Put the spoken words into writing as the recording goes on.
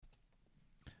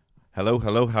Hello.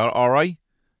 All right.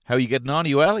 How are you getting on? Are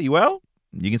you well? You well?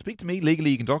 You can speak to me legally.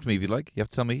 You can talk to me if you'd like. You have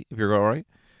to tell me if you're all right.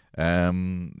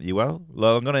 You well?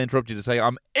 Well, I'm going to interrupt you to say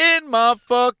I'm in my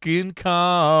fucking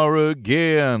car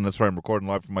again. That's right. I'm recording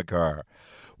live from my car.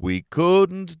 We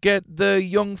couldn't get the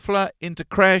young flat into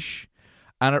crash,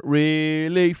 and it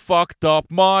really fucked up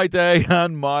my day,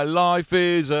 and my life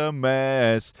is a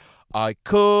mess. I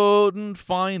couldn't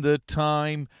find the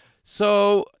time,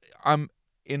 so I'm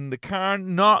in the car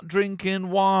not drinking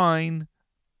wine.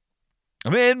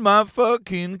 I'm in my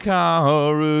fucking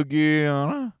car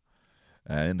again.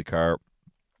 In the car,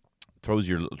 throws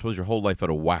your whole life out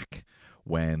of whack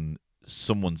when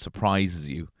someone surprises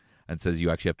you and says you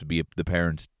actually have to be the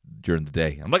parent during the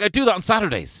day. I'm like, I do that on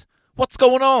Saturdays. What's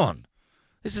going on?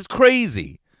 This is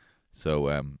crazy. So,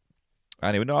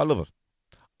 anyway, no, I love it.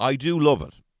 I do love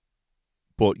it.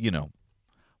 But, you know,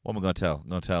 what am I going to tell? I'm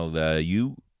going to tell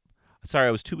you. Sorry,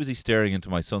 I was too busy staring into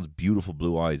my son's beautiful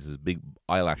blue eyes, his big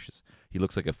eyelashes. He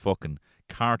looks like a fucking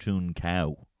cartoon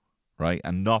cow, right?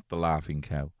 And not the laughing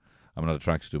cow. I'm not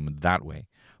attracted to him in that way.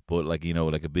 But, like, you know,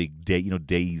 like a big,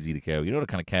 Daisy the cow. You know the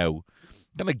kind of cow,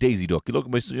 kind of like Daisy Duck.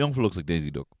 My young fella looks like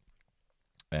Daisy Duck.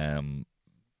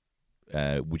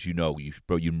 Which you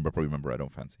probably remember I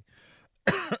don't fancy.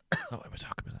 What am I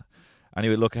talking about?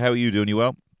 Anyway, look, how are you doing? You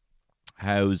well?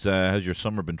 How's your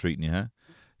summer been treating you, huh?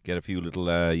 Get a few little,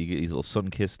 you get these little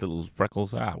sun-kissed little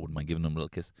freckles. I wouldn't mind giving them a little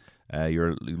kiss.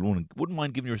 You wouldn't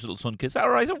mind giving your little son a kiss.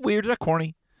 All right, is that weird? Is that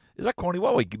corny?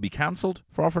 What, would be cancelled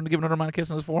for offering to give another man a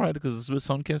kiss on his forehead because it's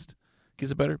sun-kissed?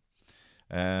 Kiss it better?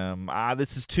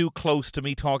 This is too close to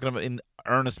me talking about in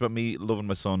earnest about me loving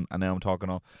my son, and now I'm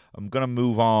going to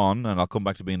move on, and I'll come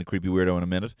back to being a creepy weirdo in a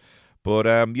minute. But,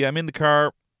 yeah, I'm in the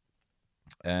car.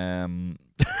 That's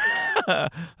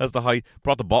the high.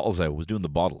 Brought the bottles out. Was doing the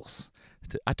bottles.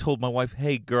 I told my wife,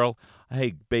 hey,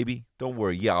 baby, don't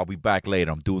worry. Yeah, I'll be back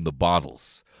later. I'm doing the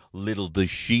bottles. Little does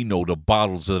she know the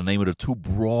bottles are the name of the two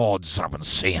broads I've been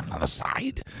seeing on the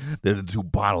side. They're the two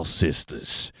bottle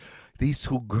sisters. These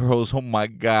two girls, oh my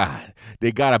God,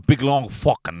 they got a big long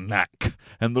fucking neck.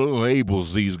 And the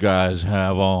labels these guys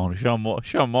have on, shum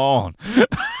on.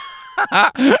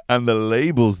 And the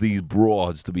labels these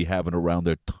broads to be having around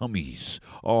their tummies.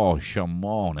 Oh, shum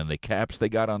on. And the caps they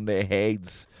got on their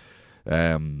heads.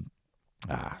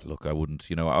 Look, I wouldn't,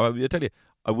 I tell you,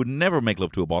 I would never make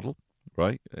love to a bottle,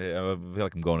 right? I feel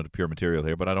like I'm going into pure material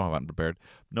here, but I don't have anything prepared.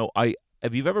 No,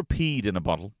 have you ever peed in a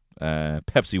bottle?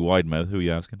 Pepsi Wide Mouth, who are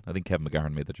you asking? I think Kevin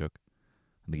McGahern made that joke.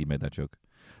 I think he made that joke.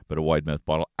 But a wide mouth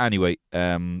bottle. Anyway,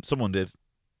 someone did.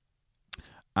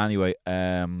 Anyway,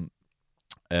 when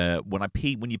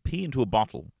you pee into a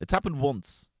bottle, it's happened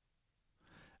once.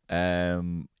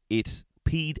 It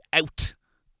peed out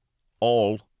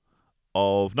all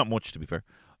of, not much to be fair,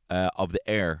 of the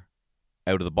air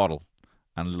out of the bottle,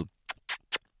 and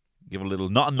give a little,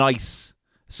 not a nice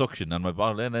suction on my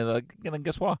bottle, and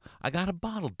guess what? I got a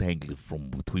bottle dangling from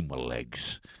between my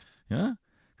legs, yeah,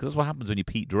 because that's what happens when you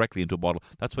pee directly into a bottle.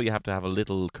 That's why you have to have a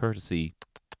little courtesy,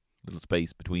 little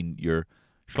space between your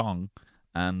schlong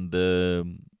and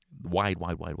the wide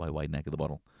neck of the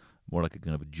bottle, more like a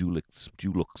kind of a Dulux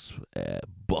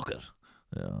bucket,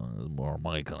 more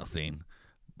my kind of thing.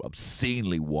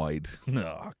 Obscenely wide.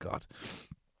 Oh, God.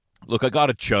 Look, I got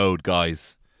it chode,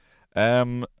 guys.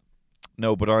 No,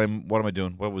 but what am I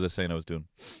doing? What was I saying I was doing?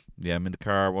 Yeah, I'm in the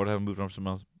car. What have I moved on for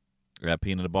something else? Yeah,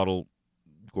 peeing in a bottle.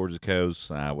 Gorgeous cows.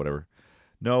 Whatever.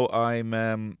 No,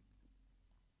 I'm,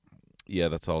 yeah,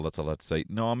 that's all I have to say.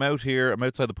 No, I'm out here. I'm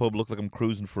outside the pub. Look like I'm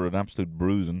cruising for an absolute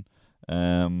bruising.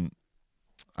 And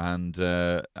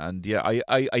yeah,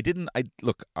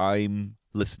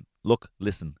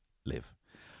 listen, live.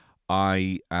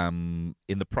 I am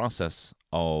in the process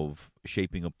of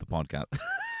shaping up the podcast.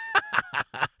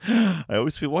 I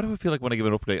always feel, what do I feel like when I give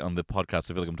an update on the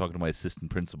podcast? I feel like I'm talking to my assistant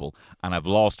principal, and I've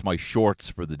lost my shorts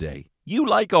for the day. You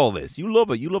like all this. You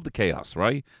love it. You love the chaos,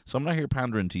 right? So I'm not here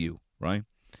pandering to you, right?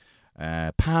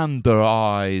 Pander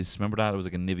eyes. Remember that? It was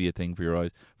like a Nivea thing for your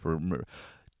eyes.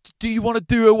 Do you want to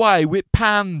do away with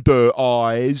pander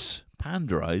eyes?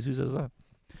 Pander eyes? Who says that?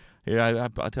 Here,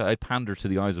 I pander to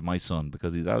the eyes of my son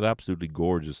because he's absolutely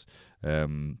gorgeous.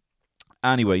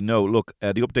 Anyway, no, look,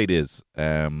 the update is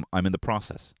I'm in the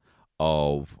process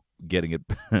of getting it,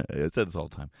 I said this all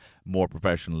the time, more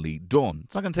professionally done.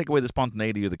 It's not going to take away the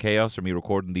spontaneity or the chaos or me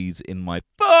recording these in my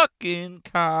fucking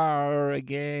car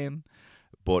again,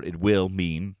 but it will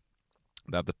mean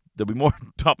that there'll be more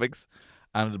topics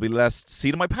and it'll be less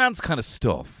seat of my pants kind of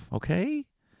stuff, okay?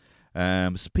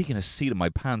 Speaking of seat of my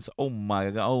pants, oh my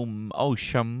God, oh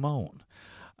Shimon.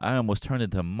 I almost turned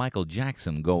into Michael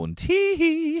Jackson going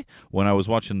tee when I was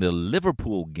watching the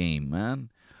Liverpool game, man.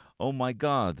 Oh my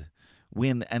God.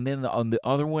 Win. And then on the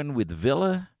other one with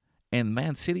Villa and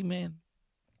Man City, man.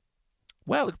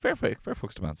 Well, fair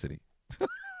fucks to Man City.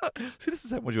 See, this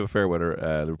is how much of a fair weather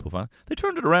Liverpool fan. They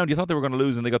turned it around. You thought they were going to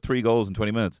lose, and they got 3 goals in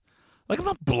 20 minutes. Like, I'm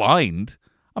not blind.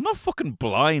 I'm not fucking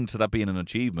blind to that being an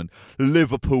achievement.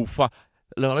 Liverpool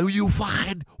you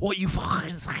fucking, what you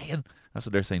fucking saying? That's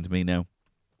what they're saying to me now.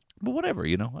 But whatever,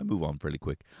 I move on fairly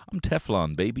quick. I'm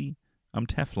Teflon, baby. I'm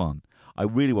Teflon. I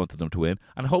really wanted them to win,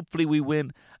 and hopefully we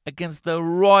win against the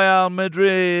Real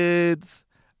Madrids.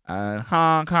 And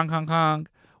honk.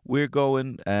 We're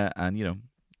going,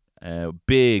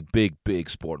 big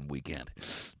sporting weekend.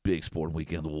 Big sporting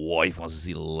weekend. The wife wants to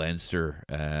see the Leinster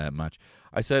match.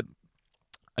 I said,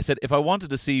 if I wanted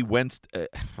to see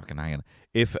fucking hang on.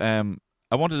 If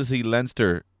I wanted to see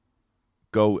Leinster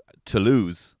go to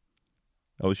lose,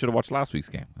 we should have watched last week's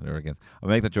game. I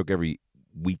make that joke every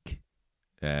week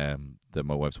that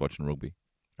my wife's watching rugby.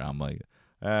 I'm like,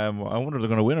 I wonder if they're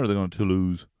going to win or they're going to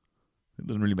lose. It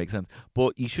doesn't really make sense.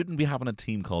 But you shouldn't be having a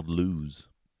team called lose.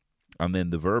 And then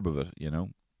the verb of it,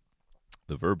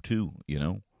 the verb too,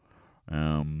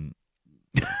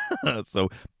 so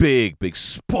big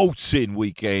sporting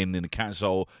weekend in a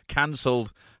cancelled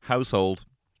household.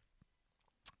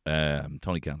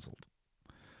 Tony cancelled.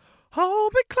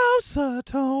 Hold me closer,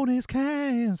 Tony's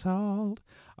cancelled.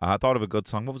 I thought of a good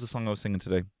song. What was the song I was singing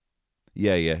today?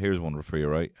 Yeah. Here's one for you,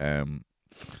 right? I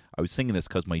was singing this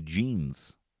because my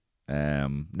jeans.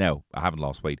 Now I haven't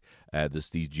lost weight.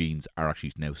 These jeans are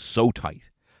actually now so tight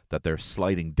that they're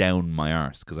sliding down my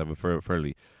arse because I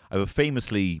have a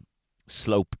famously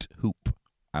sloped hoop,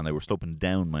 and they were sloping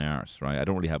down my arse. Right, I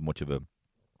don't really have much of a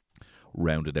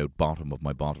rounded out bottom of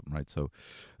my bottom. Right, so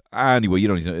anyway, you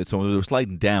don't need to. So they were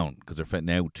sliding down because they're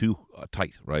now too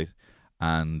tight. Right,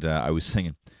 and I was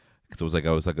singing because I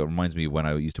was like, it reminds me of when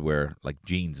I used to wear like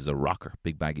jeans as a rocker,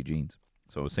 big baggy jeans.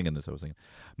 So I was singing this.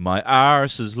 My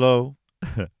arse is low.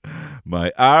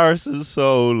 My arse is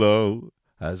so low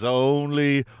as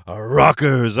only a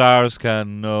rocker's arse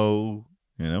can know.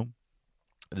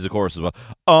 There's a chorus as well.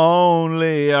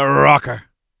 Only a rocker.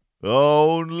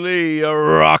 Only a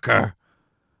rocker.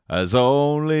 As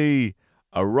only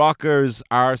a rocker's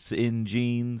arse in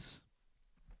jeans.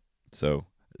 So,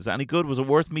 is that any good? Was it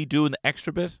worth me doing the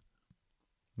extra bit?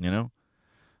 Reminds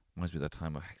me of that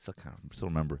time. I still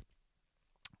remember.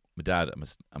 My dad and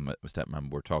my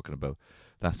stepmom were talking about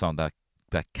that song, that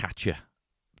Katja.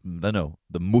 No,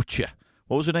 the Mucha.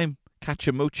 What was her name?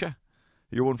 Katja Mucha?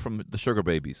 You're one from the Sugar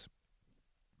Babies.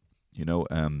 She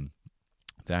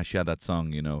had that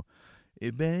song,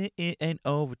 it ain't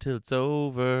over till it's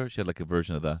over. She had like a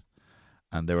version of that.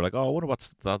 And they were like, oh, I wonder what's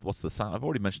the song. I've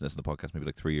already mentioned this in the podcast maybe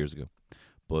like 3 years ago.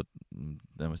 But then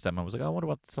my stepmom was like, oh, I wonder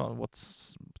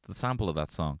what's the sample of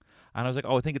that song. And I was like,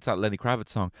 oh, I think it's that Lenny Kravitz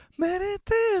song. Many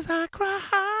tears I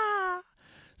cry,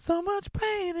 so much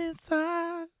pain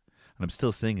inside. And I'm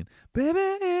still singing, baby,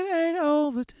 it ain't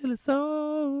over till it's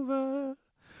over.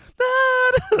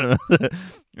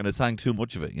 And I sang too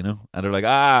much of it, And they're like,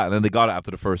 and then they got it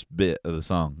after the first bit of the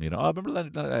song, I remember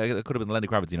it could have been Lenny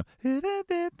Kravitz,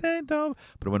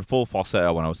 But it went full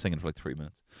falsetto when I was singing for like 3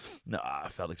 minutes. No, I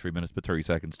felt like 3 minutes, but 30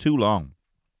 seconds. Too long.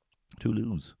 Too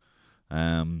loose.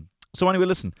 So anyway,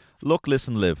 listen. Look,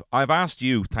 listen, live. I've asked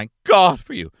you, thank God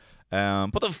for you,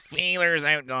 put the feelers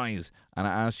out, guys. And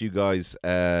I asked you guys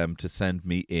to send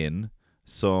me in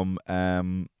some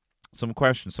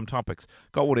questions, some topics.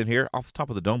 Got one in here off the top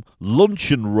of the dome.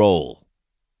 Luncheon roll.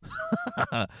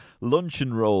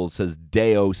 Luncheon roll, says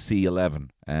DOC11.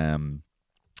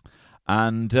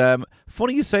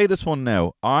 Funny you say this one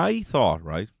now. I thought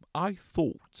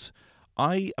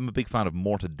I am a big fan of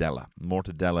mortadella.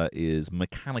 Mortadella is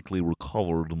mechanically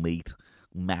recovered meat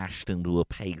mashed into a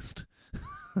paste.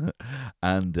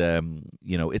 And,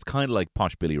 it's kind of like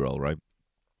posh billy roll, right?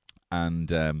 And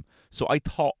so I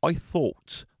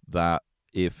thought that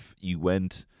if you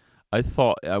went... I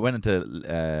went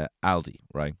into Aldi,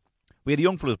 right? We had a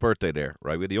young fella's birthday there,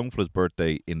 right? We had a young fella's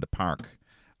birthday in the park.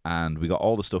 And we got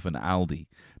all the stuff in Aldi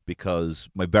because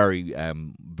my very,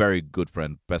 very good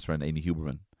friend, best friend, Amy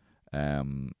Huberman,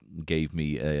 gave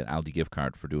me an Aldi gift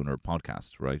card for doing her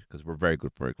podcast, right? Because we're very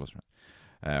good, very close friends.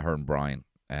 Her and Brian.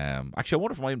 Actually, I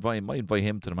wonder if I might invite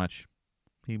him to the match.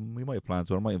 He might have plans,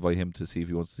 but I might invite him to see if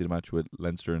he wants to see the match with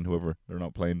Leinster and whoever. They're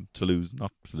not playing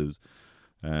not Toulouse.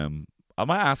 I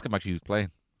might ask him actually who's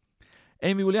playing.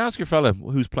 Amy, will you ask your fella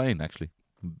who's playing, actually?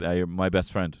 My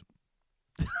best friend.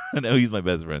 No, he's my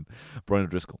best friend. Brian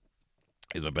O'Driscoll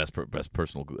is my best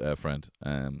personal friend.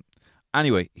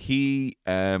 Anyway, he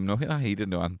no, he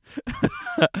didn't do anything.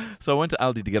 So I went to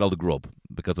Aldi to get all the grub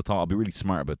because I thought I'll be really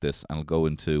smart about this and I'll go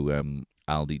into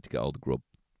Aldi to get all the grub.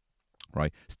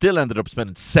 Right. Still ended up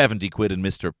spending 70 quid in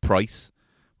Mr. Price,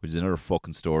 which is another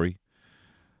fucking story.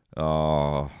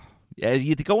 Oh, yeah.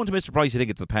 You go into Mr. Price, you think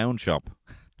it's the pound shop.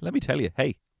 Let me tell you,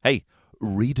 hey,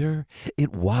 reader,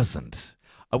 it wasn't.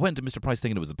 I went to Mr. Price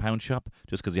thinking it was the pound shop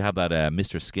just because you have that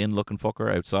Mr. Skin looking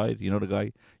fucker outside. You know the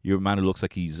guy? Your man who looks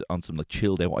like he's on some like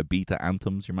chilled out Ibiza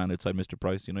anthems. Your man outside Mr.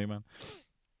 Price. You know your man?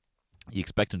 You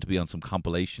expect him to be on some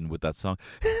compilation with that song.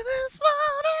 In this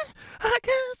morning, I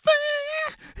can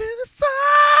see in the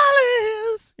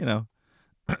silence. You know.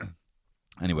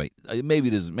 Anyway, maybe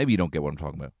you don't get what I'm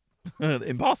talking about.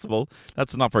 Impossible.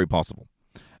 That's not very possible.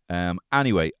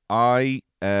 Anyway, I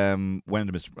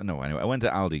went to I went to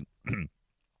Aldi,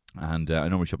 and I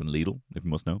normally shop in Lidl, if you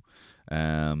must know.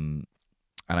 And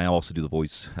I also do the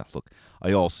voice. Look,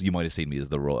 you might have seen me as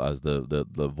the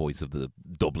voice of the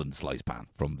Dublin slice pan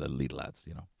from the Lidl ads.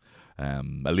 You know,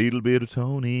 a little bit of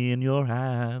Tony in your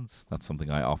hands. That's something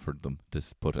I offered them to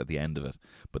put at the end of it,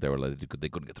 but they were like they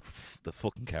couldn't get the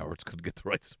fucking cowards couldn't get the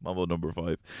right Mambo number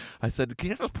 5. I said, can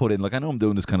you just put in, like, I know I'm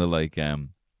doing this kind of like I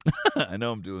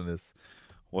know I'm doing this.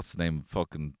 What's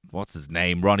his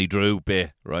name? Ronnie Drew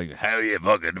bit, right? How you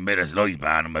fucking a bit of slice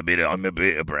pan and I'm a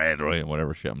bit of bread, right? And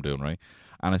whatever shit I'm doing, right?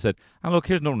 And I said, and look,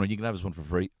 here's another one. You can have this one for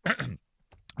free.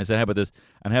 I said, how about this?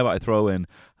 And how about I throw in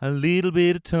a little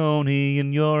bit of Tony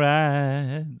in your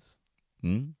eyes?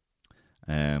 And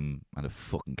the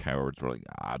fucking cowards were like,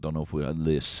 I don't know if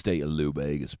the estate of Lou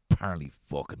Bega is apparently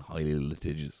fucking highly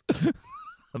litigious.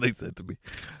 And they said to me,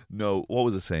 no, what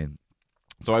was I saying?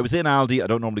 So I was in Aldi. I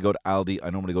don't normally go to Aldi.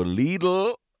 I normally go to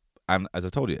Lidl. And as I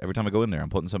told you, every time I go in there, I'm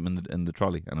putting something in the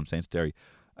trolley. And I'm saying to Derry,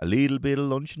 a little bit of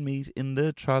luncheon meat in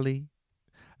the trolley.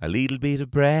 A little bit of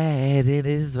bread in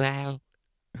it as well.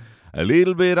 A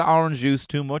little bit of orange juice,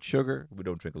 too much sugar. We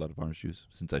don't drink a lot of orange juice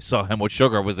since I saw how much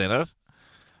sugar was in it.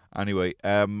 Anyway,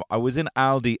 I was in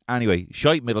Aldi. Anyway,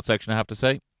 shite middle section, I have to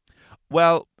say.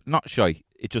 Well, not shite.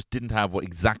 It just didn't have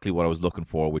exactly what I was looking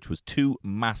for, which was 2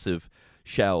 massive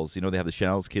shells. You know, they have the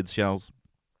shells, kids' shells.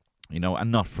 You know,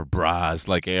 and not for bras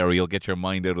like Ariel. Get your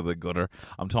mind out of the gutter.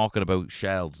 I'm talking about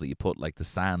shells that you put like the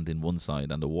sand in one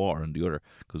side and the water in the other.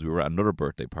 Because we were at another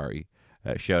birthday party.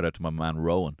 Shout out to my man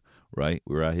Rowan. Right,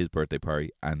 we were at his birthday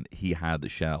party, and he had the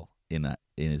shell in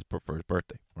his first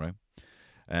birthday. Right,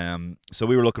 so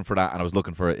we were looking for that, and I was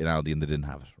looking for it in Aldi, and they didn't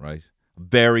have it. Right,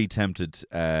 very tempted.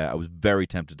 I was very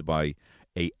tempted to buy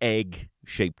a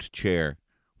egg-shaped chair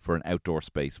for an outdoor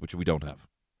space, which we don't have.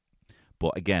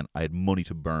 But again, I had money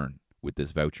to burn with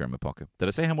this voucher in my pocket. Did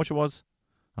I say how much it was?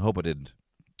 I hope I didn't.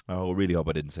 I really hope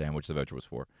I didn't say how much the voucher was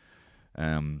for.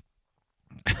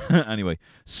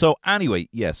 So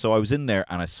I was in there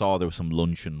and I saw there was some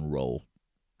luncheon roll,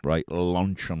 right?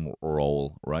 Luncheon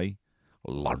roll, right?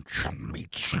 Luncheon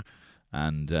meat.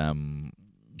 And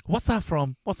what's that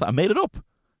from? What's that? I made it up.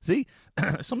 See?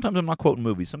 Sometimes I'm not quoting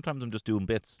movies. Sometimes I'm just doing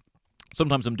bits.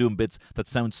 Sometimes I'm doing bits that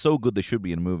sound so good they should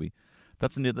be in a movie.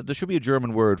 There should be a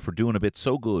German word for doing a bit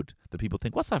so good that people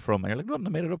think, what's that from? And you're like, no, I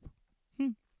made it up.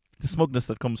 The smugness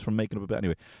that comes from making up a bit.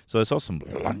 Anyway, so I saw some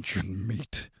luncheon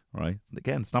meat. Right?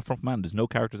 Again, it's not from man. There's no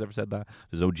characters ever said that.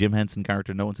 There's no Jim Henson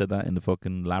character. No one said that in the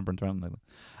fucking Labyrinth.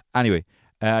 Anyway,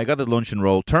 I got the luncheon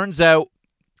roll. Turns out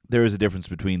there is a difference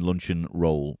between luncheon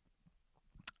roll,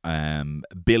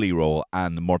 Billy roll,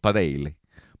 and mortadella.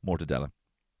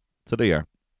 So there you are.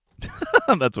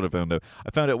 That's what I found out.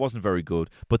 I found out it wasn't very good,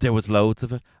 but there was loads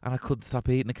of it, and I couldn't stop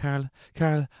eating it, Carla.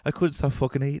 I couldn't stop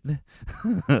fucking eating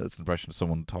it. That's an impression of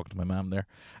someone talking to my mum there.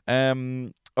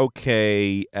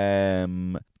 Okay,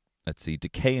 let's see.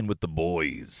 Decaying with the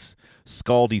boys.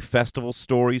 Scaldy festival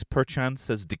stories, perchance,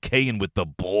 says decaying with the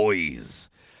boys.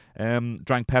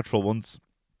 Drank petrol once.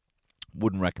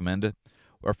 Wouldn't recommend it.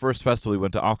 Our first festival, we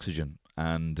went to Oxygen,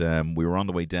 and we were on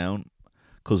the way down.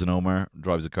 Cousin Omar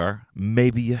drives a car.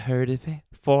 Maybe you heard of it.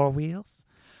 4 wheels.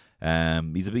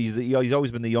 He's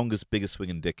always been the youngest, biggest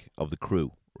swinging dick of the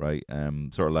crew, right?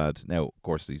 Sort of lad. Now, of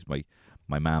course, he's my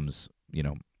mam's,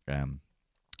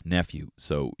 nephew,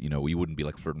 so he wouldn't be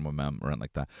like flirting with my mum or anything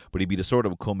like that, but he'd be the sort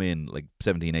of come in like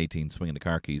 17, 18, swinging the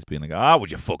car keys, being like,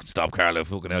 would you fucking stop, Carla,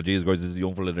 fucking hell, Jesus Christ, there's a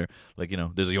young fella there, like,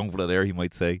 there's a young fella there, he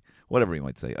might say, whatever he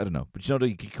might say, I don't know, but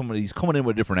he's coming in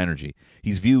with a different energy.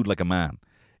 He's viewed like a man.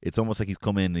 It's almost like he's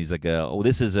come in and he's like,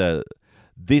 this is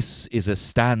a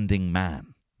standing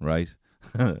man, right?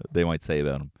 They might say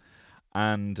about him.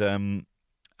 And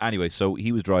anyway, so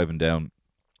he was driving down.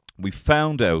 We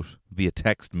found out via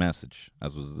text message,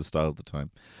 as was the style at the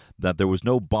time, that there was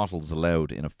no bottles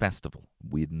allowed in a festival.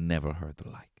 We'd never heard the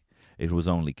like. It was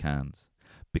only cans.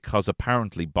 Because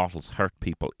apparently bottles hurt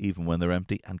people even when they're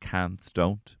empty and cans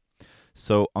don't.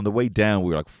 So on the way down, we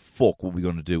were like, fuck, what are we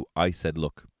going to do? I said,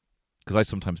 look, because I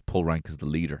sometimes pull rank as the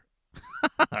leader,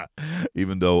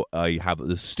 even though I have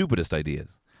the stupidest ideas.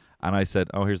 And I said,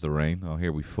 oh, here's the rain. Oh,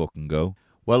 here we fucking go.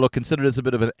 Well, look, consider this a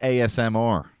bit of an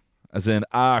ASMR. As in,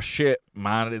 shit,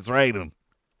 man, it's raining.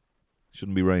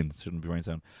 Shouldn't be rain. Shouldn't be rain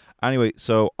sound. Anyway,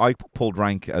 so I pulled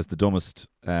rank as the dumbest,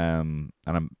 and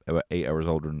I'm about 3 hours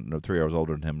older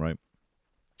than him, right?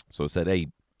 So I said,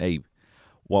 hey,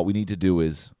 what we need to do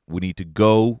is we need to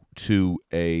go to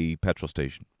a petrol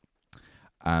station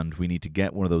and we need to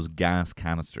get one of those gas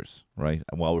canisters, right?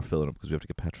 And while we're filling up, because we have to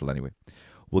get petrol anyway,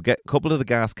 we'll get a couple of the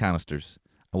gas canisters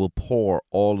and we'll pour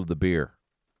all of the beer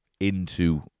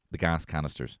into the gas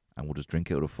canisters and we'll just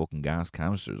drink out of fucking gas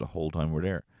canisters the whole time we're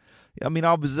there. I mean,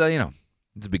 obviously,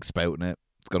 it's a big spout in it.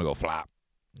 It's going to go flat.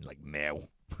 Like now.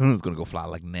 It's going to go flat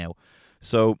like now.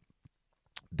 So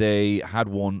they had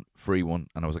one free one,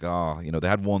 and I was like, they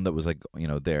had one that was like,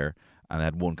 there, and they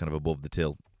had one kind of above the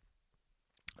till.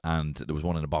 And there was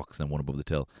one in the box and one above the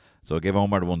till. So I gave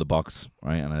Omar the one in the box,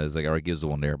 right? And I was like, all right, gives the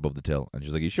one there above the till. And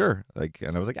she's like, you sure?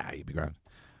 And I was like, you'd be grand.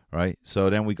 Right? So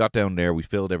then we got down there, we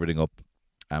filled everything up,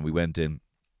 and we went in,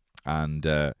 and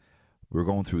we were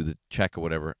going through the check or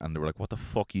whatever, and they were like, what the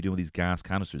fuck are you doing with these gas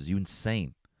canisters? Are you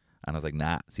insane? And I was like,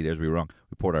 nah, see, there's where we were wrong.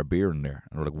 We poured our beer in there.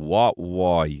 And we're like, what?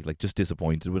 Why? Like, just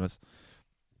disappointed with us.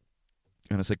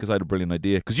 And I said, because I had a brilliant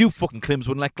idea. Because you fucking Clims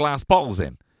wouldn't let glass bottles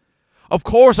in. Of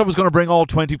course I was going to bring all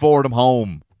 24 of them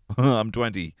home. I'm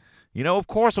 20. Of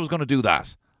course I was going to do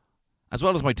that. As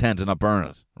well as my tent and not burn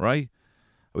it, right?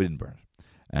 We didn't burn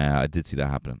it. I did see that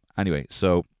happening. Anyway,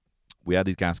 so we had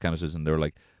these gas canisters, and they were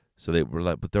like,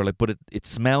 but it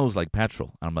smells like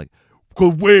petrol. And I'm like,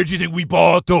 well, where do you think we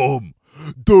bought them?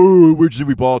 Dude, where do you think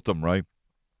we bought them, right?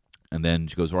 And then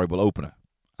she goes, all right, we'll open it.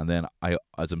 And then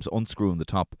as I'm unscrewing the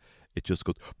top, it just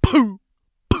goes, poo,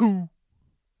 poo.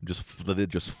 The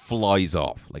lid just flies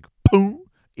off, like, poo,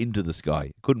 into the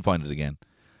sky. Couldn't find it again.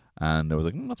 And I was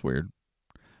like, that's weird.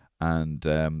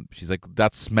 And she's like,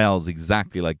 that smells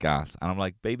exactly like gas. And I'm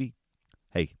like, baby,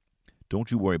 hey,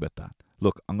 don't you worry about that.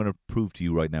 Look, I'm going to prove to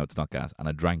you right now it's not gas. And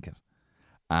I drank it.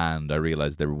 And I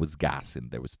realized there was gas in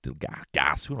there. Was still gas.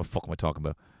 Gas. Who the fuck am I talking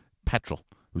about? Petrol.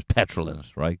 There was petrol in it,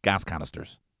 right? Gas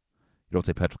canisters. You don't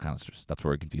say petrol canisters. That's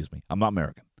where it confused me. I'm not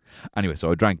American. Anyway,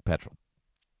 so I drank petrol.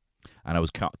 And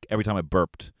every time I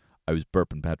burped, I was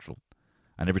burping petrol.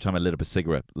 And every time I lit up a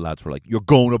cigarette, lads were like, you're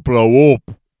going to blow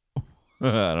up.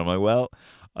 And I'm like, well,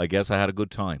 I guess I had a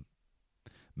good time.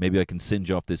 Maybe I can singe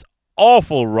off this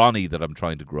awful Ronnie that I'm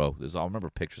trying to grow. I remember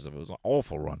pictures of it. It was an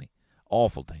awful Ronnie.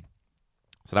 Awful thing.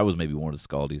 So that was maybe one of the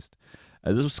scaldiest.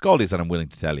 This was scaldiest that I'm willing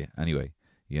to tell you. Anyway,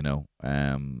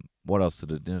 what else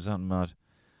did it do? Something mad.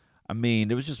 I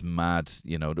mean, it was just mad.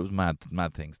 There was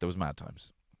mad things. There was mad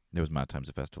times. There was mad times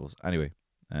at festivals. Anyway,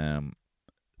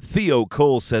 Theo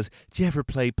Cole says, do you ever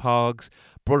play Pogs?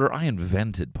 Brother, I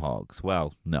invented Pogs.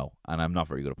 Well, no, and I'm not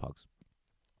very good at Pogs.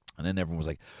 And then everyone was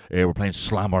like, hey, we're playing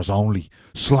Slammers only.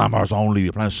 Slammers only.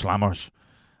 We're playing Slammers.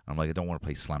 I'm like, I don't want to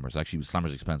play Slammers. Actually,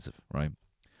 Slammers expensive, right?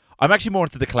 I'm actually more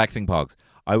into the collecting Pogs.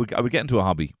 I would get into a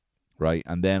hobby, right?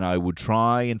 And then I would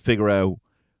try and figure out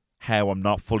how I'm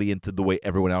not fully into the way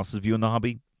everyone else is viewing the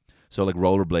hobby. So like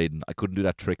rollerblading, I couldn't do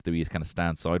that trick that you kind of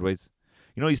stand sideways.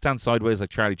 You stand sideways like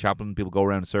Charlie Chaplin, people go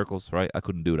around in circles, right? I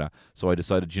couldn't do that. So I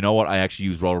decided, you know what? I actually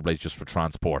use rollerblades just for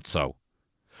transport. So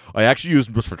I actually use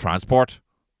them just for transport.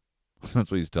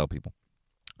 That's what I used to tell people.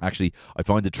 Actually, I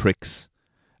find the tricks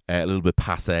a little bit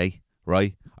passé,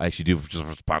 right? I actually do just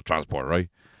for transport, right?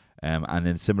 And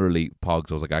then similarly,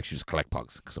 Pogs, I was like, I actually just collect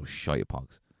Pogs because I was shy of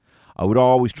Pogs. I would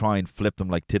always try and flip them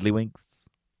like tiddlywinks,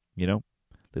 little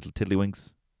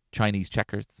tiddlywinks. Chinese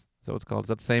checkers, is that what it's called? Is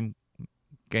that the same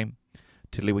game?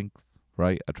 Tiddlywinks,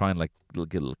 right? I try and get a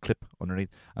little clip underneath.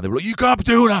 And they were like, you can't be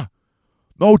doing that.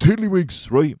 No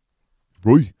tiddlywinks, right?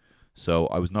 Right. So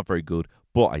I was not very good.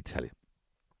 But I tell you,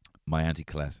 my Auntie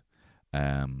Colette,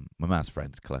 my ma's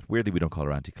friend Colette. Weirdly, we don't call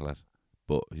her Auntie Colette.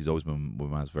 But she's always been my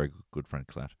ma's very good friend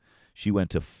Colette. She went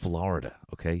to Florida,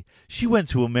 okay? She went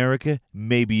to America.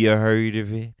 Maybe you heard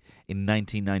of it. In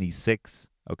 1996,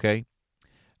 okay?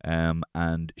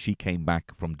 And she came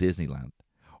back from Disneyland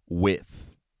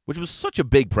which was such a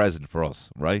big present for us,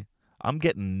 right? I'm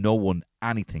getting no one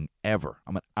anything ever.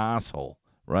 I'm an asshole,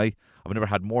 right? I've never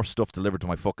had more stuff delivered to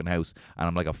my fucking house, and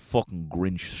I'm like a fucking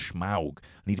Grinch schmaug.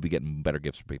 I need to be getting better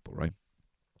gifts for people, right?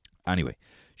 Anyway,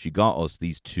 she got us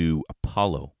these two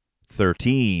Apollo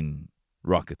 13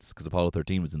 rockets, because Apollo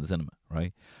 13 was in the cinema,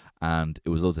 right? And it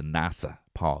was those of NASA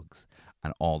Pogs,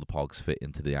 and all the Pogs fit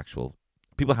into the actual...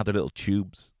 People had their little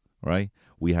tubes, right?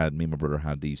 Me and my brother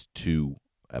had these 2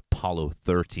 Apollo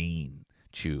 13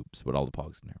 tubes with all the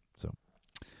pogs in there.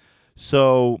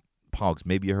 So pogs,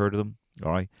 maybe you heard of them,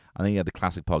 all right? And then you had the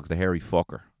classic pogs, the hairy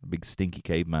fucker, the big stinky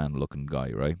caveman looking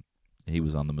guy, right? He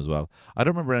was on them as well. I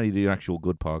don't remember any of the actual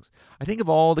good pogs. I think of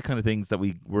all the kind of things that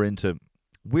we were into.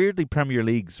 Weirdly, Premier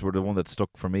Leagues were the one that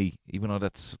stuck for me, even though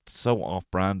that's so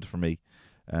off-brand for me.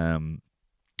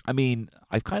 I mean,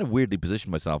 I've kind of weirdly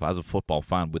positioned myself as a football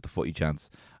fan with the footy chance,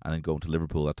 and then going to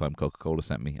Liverpool that time Coca-Cola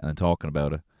sent me, and then talking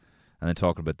about it, and then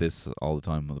talking about this all the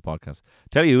time on the podcast.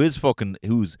 Tell you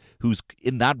who's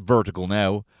in that vertical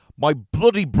now. My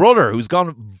bloody brother, who's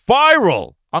gone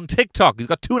viral on TikTok. He's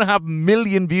got 2.5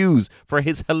 million views for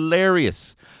his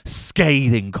hilarious,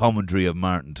 scathing commentary of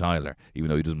Martin Tyler. Even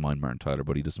though he doesn't mind Martin Tyler,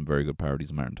 but he does some very good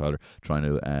parodies of Martin Tyler, trying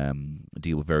to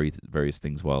deal with various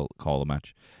things while call a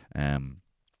match. And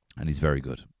he's very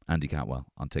good. Andy Catwell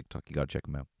on TikTok. You got to check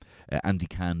him out. Andy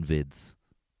Can Vids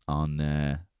on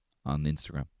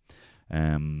Instagram.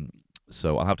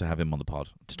 So I'll have to have him on the pod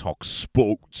to talk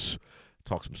sports.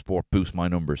 Talk some sport, boost my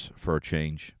numbers for a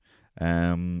change.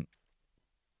 Mr.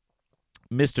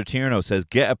 Tierno says,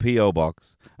 get a P.O.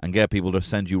 box and get people to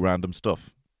send you random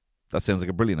stuff. That sounds like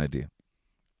a brilliant idea.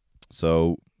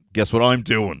 So, guess what I'm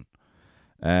doing?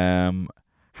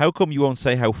 How come you won't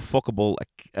say how fuckable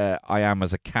I am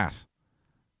as a cat?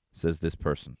 Says this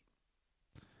person.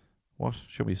 What?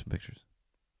 Show me some pictures.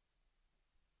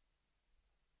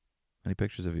 Any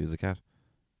pictures of you as a cat?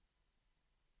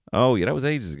 Oh, yeah, that was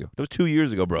ages ago. That was 2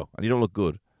 years ago, bro. And you don't look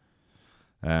good.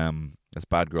 That's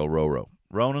bad girl Roro.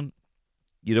 Ronan,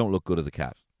 you don't look good as a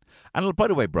cat. And by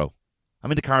the way, bro,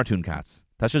 I'm into cartoon cats.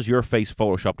 That's just your face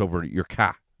photoshopped over your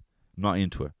cat. I'm not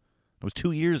into it. It was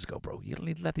 2 years ago, bro. You don't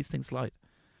need to let these things slide.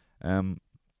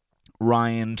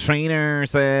 Ryan Trainer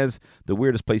says, the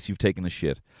weirdest place you've taken a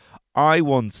shit. I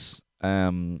once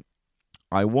took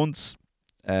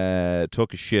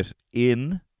a shit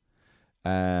in...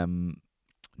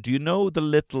 do you know the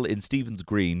little in Stephen's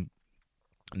Green?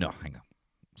 No, hang on.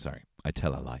 Sorry. I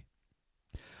tell a lie.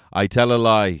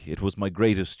 It was my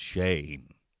greatest shame.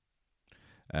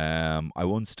 I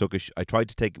once took I tried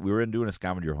to take... We were doing a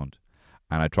scavenger hunt,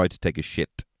 and I tried to take a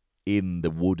shit in the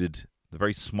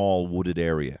very small wooded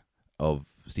area of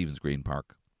Stephen's Green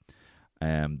Park.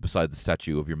 Beside the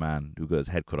statue of your man who got his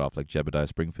head cut off like Jebediah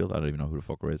Springfield. I don't even know who the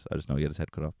fucker is. I just know he had his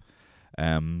head cut off.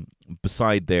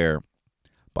 Beside there,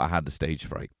 but I had the stage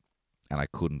fright, and I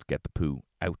couldn't get the poo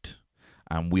out.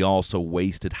 And we also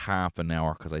wasted half an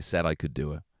hour, because I said I could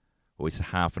do it. I wasted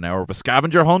half an hour of a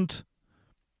scavenger hunt.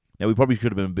 Now, we probably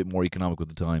should have been a bit more economic with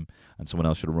the time, and someone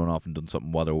else should have run off and done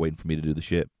something while they were waiting for me to do the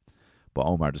shit. But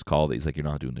Omar just called it. He's like, you're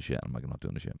not doing the shit. I'm like, I'm not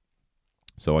doing the shit.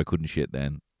 So I couldn't shit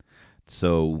then.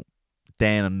 So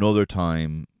then another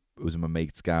time, it was in my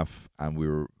mate's gaff, and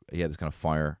he had this kind of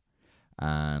fire.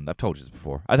 And I've told you this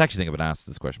before. I actually think I've been asked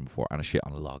this question before. And I shit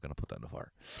on a log and I put that in the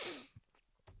fire.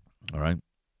 All right.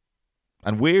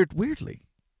 And weirdly,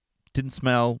 didn't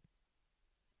smell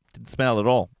at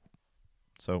all.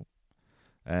 So,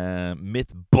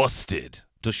 myth busted.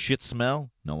 Does shit smell?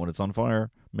 No, when it's on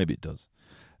fire. Maybe it does.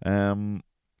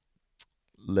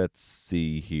 Let's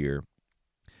see here.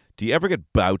 Do you ever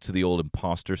get bouts of the old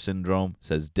imposter syndrome?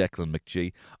 Says Declan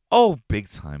McGee. Oh, big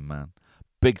time, man.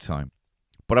 Big time.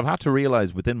 But I've had to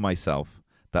realize within myself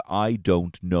that I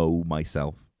don't know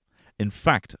myself. In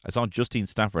fact, I saw Justine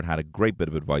Stafford had a great bit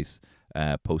of advice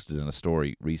posted in a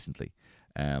story recently.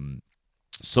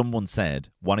 Someone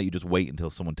said, why don't you just wait until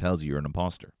someone tells you you're an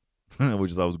imposter?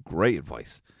 Which that was great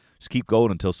advice. Just keep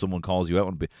going until someone calls you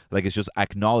out. Like, it's just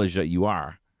acknowledge that you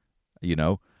are,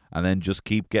 and then just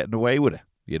keep getting away with it,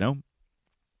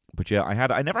 But yeah,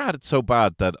 I never had it so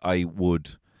bad that I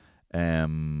would...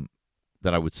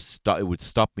 it would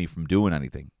stop me from doing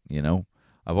anything,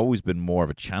 I've always been more of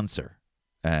a chancer,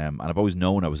 and I've always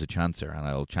known I was a chancer, and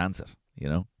I'll chance it,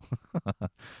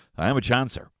 I am a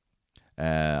chancer,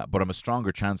 but I'm a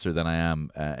stronger chancer than I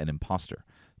am an imposter.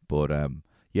 But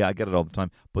yeah, I get it all the time.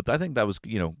 But I think that was,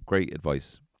 great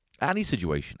advice. Any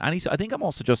situation, I think I'm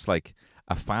also just like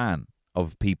a fan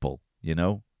of people,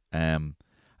 and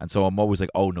so I'm always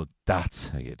like, oh no, that's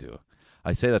how you do it.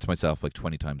 I say that to myself like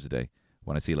 20 times a day.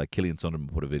 When I see like Killian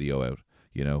Sunderman put a video out,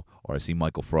 or I see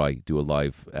Michael Fry do a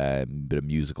live bit of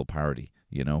musical parody,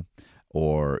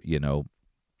 or, when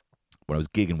I was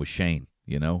gigging with Shane,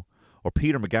 or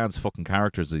Peter McGann's fucking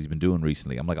characters that he's been doing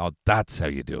recently. I'm like, oh, that's how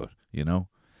you do it,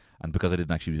 And because I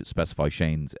didn't actually specify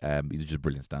Shane's, he's just a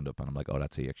brilliant stand-up, and I'm like, oh,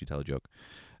 that's how you actually tell a joke.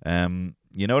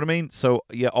 You know what I mean? So,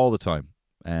 yeah, all the time.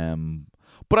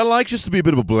 But I like just to be a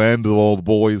bit of a blend of all the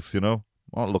boys, I'm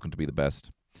not looking to be the best.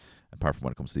 Apart from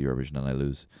when it comes to the Eurovision and I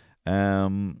lose.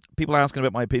 People asking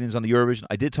about my opinions on the Eurovision.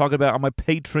 I did talk about it on my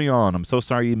Patreon. I'm so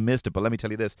sorry you missed it, but let me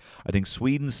tell you this. I think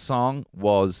Sweden's song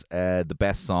was the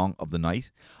best song of the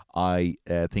night. I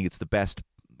think it's the best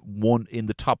one in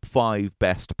the top 5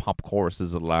 best pop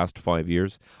choruses of the last 5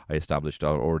 years. I established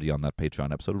already on that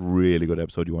Patreon episode. Really good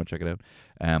episode. You want to check it out.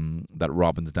 That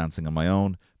Robin's Dancing on My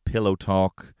Own, Pillow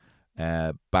Talk,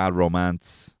 Bad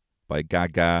Romance by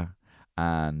Gaga,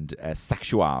 and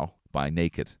Sexual by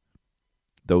Naked.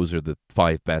 Those are the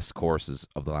 5 best choruses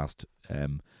of the last,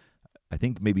 I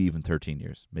think maybe even 13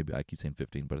 years. Maybe I keep saying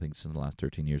 15, but I think it's in the last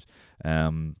 13 years.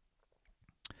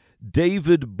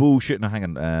 David Bullshit. Now, hang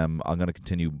on. I'm going to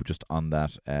continue just on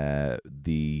that.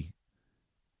 The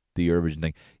Eurovision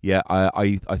thing. Yeah,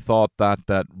 I thought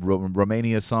that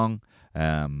Romania song.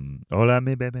 Hola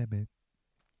mi bebe,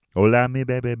 hola mi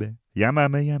bebe,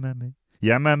 llámame, llámame,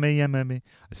 llámame, llámame.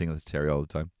 I sing that to Terry all the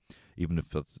time, even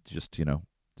if it's just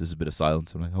this is a bit of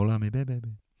silence. I'm like, hola mi bebe.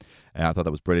 I thought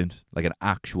that was brilliant, like an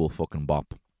actual fucking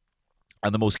bop,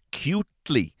 and the most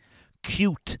cutely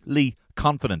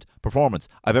confident performance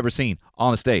I've ever seen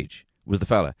on a stage was the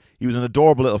fella. He was an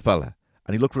adorable little fella,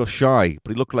 and he looked real shy,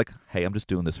 but he looked like, hey, I'm just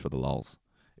doing this for the lols.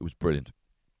 It was brilliant.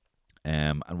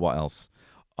 And what else?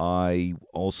 I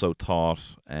also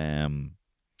thought, I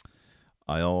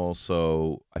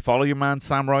follow your man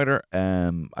Sam Ryder.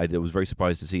 I was very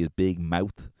surprised to see his big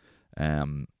mouth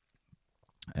for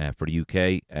the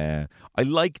UK. I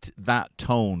liked that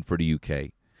tone for the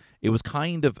UK. It was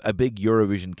kind of a big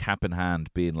Eurovision cap in hand,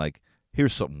 being like,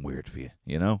 here's something weird for you,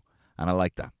 And I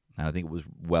like that. And I think it was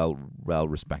well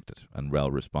respected and well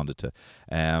responded to.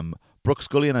 Brooke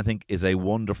Scullion, I think, is a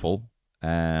wonderful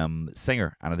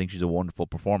singer, and I think she's a wonderful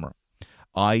performer.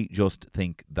 I just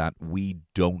think that we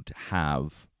don't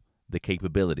have the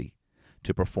capability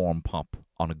to perform pop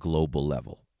on a global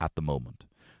level at the moment.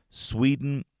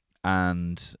 Sweden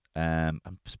and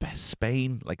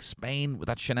Spain with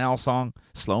that Chanel song,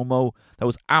 Slow Mo, that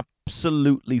was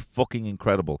absolutely fucking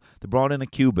incredible. They brought in a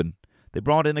Cuban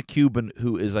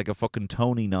who is like a fucking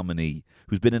Tony nominee,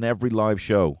 who's been in every live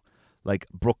show. Like,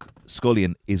 Brooke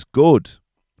Scullion is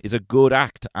a good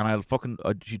act, and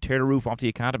she'd tear the roof off the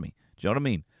Academy. Do you know what I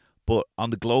mean? But on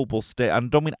the global stage,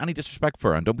 and don't mean any disrespect for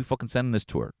her, and don't be fucking sending this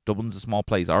to her. Dublin's a small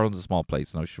place, Ireland's a small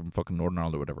place, and she's from fucking Northern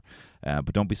Ireland or whatever.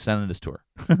 But don't be sending this to her.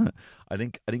 I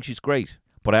think she's great,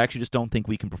 but I actually just don't think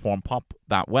we can perform pop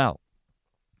that well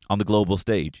on the global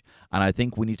stage. And I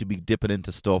think we need to be dipping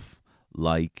into stuff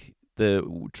like the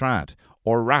trad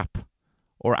or rap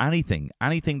or anything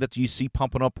that you see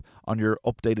popping up on your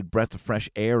updated Breath of Fresh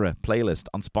Era playlist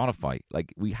on Spotify.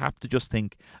 Like, we have to just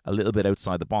think a little bit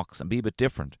outside the box and be a bit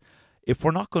different. If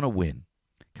we're not going to win,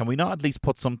 can we not at least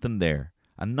put something there?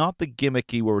 And not the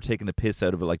gimmicky where we're taking the piss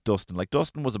out of it like Dustin. Like,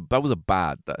 Dustin was a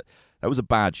bad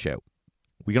show.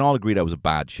 We can all agree that was a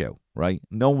bad show, right?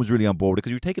 No one was really on board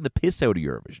because you were taking the piss out of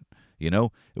Eurovision.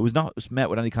 It was not met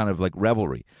with any kind of like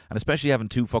revelry, and especially having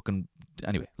two fucking.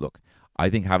 Anyway, look. I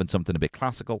think having something a bit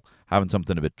classical, having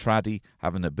something a bit traddy,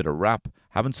 having a bit of rap,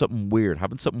 having something weird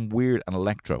and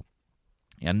electro,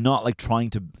 and not like trying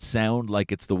to sound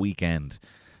like it's The Weeknd.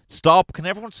 Can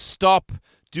everyone stop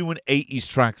doing 80s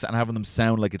tracks and having them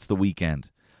sound like it's The Weeknd?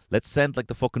 Let's send like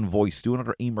the fucking Voice, do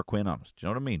another Emer Quinn on it. Do you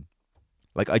know what I mean?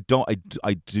 Like,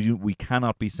 we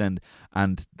cannot be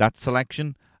and that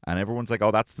selection, and everyone's like,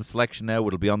 oh, that's the selection now,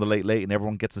 it'll be on the Late Late, and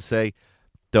everyone gets a say.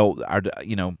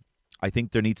 I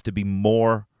think there needs to be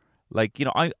more, like,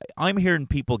 I'm hearing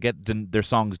people get their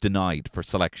songs denied for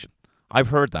selection. I've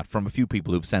heard that from a few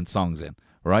people who've sent songs in,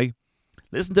 right?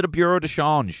 Listen to the Bureau de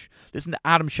Change. Listen to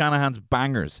Adam Shanahan's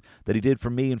bangers that he did for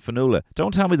me and Fanula.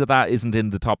 Don't tell me that isn't in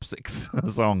the top 6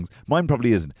 songs. Mine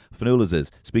probably isn't. Fanula's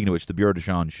is. Speaking of which, the Bureau de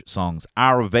Change songs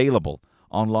are available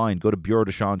online. Go to Bureau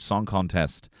de Change Song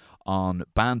Contest on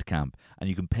Bandcamp, and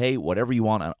you can pay whatever you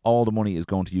want, and all the money is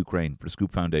going to Ukraine for the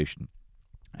Scoop Foundation.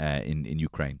 In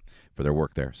Ukraine for their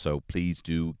work there. So please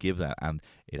do give that. And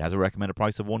it has a recommended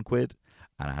price of £1,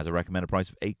 and it has a recommended price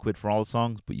of £8 for all the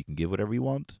songs, but you can give whatever you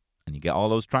want, and you get all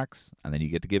those tracks, and then you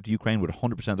get to give to Ukraine with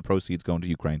 100% of the proceeds going to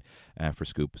Ukraine for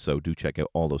Scoop. So do check out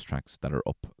all those tracks that are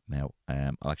up now.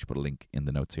 I'll actually put a link in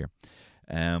the notes here.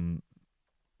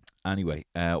 Anyway,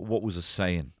 what was I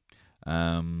saying?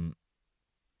 Oh,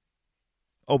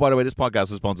 by the way, this podcast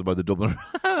is sponsored by the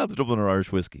Dubliner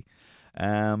Irish Whiskey.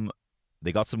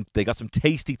 They got some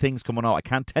tasty things coming out. I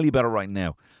can't tell you about it right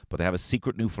now, but they have a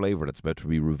secret new flavour that's about to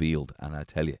be revealed, and I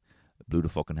tell you, it blew the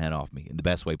fucking head off me in the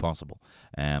best way possible.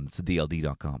 It's the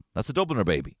DLD.com. That's the Dubliner,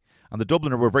 baby. And the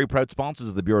Dubliner were very proud sponsors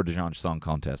of the Bureau de Change Song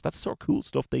Contest. That's the sort of cool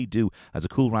stuff they do as a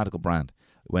cool radical brand.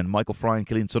 When Michael Fry and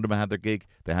Killian Sunderman had their gig,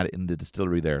 they had it in the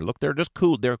distillery there. Look, they're just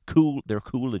cool. They're cool. They're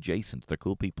cool adjacent. They're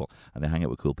cool people, and they hang out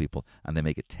with cool people, and they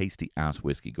make a tasty ass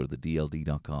whiskey. Go to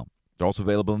thedld.com. They're also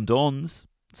available in Dunn's,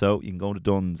 so you can go to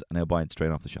Dunn's and now buy it straight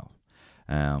off the shelf.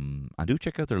 And do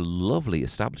check out their lovely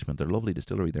establishment, their lovely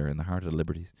distillery there in the heart of the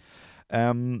Liberties.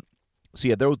 So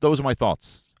yeah, those are my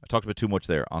thoughts. I talked about too much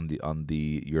there on the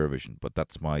Eurovision, but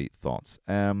that's my thoughts.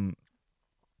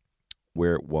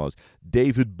 Where it was.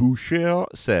 David Boucher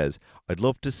says, I'd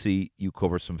love to see you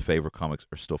cover some favourite comics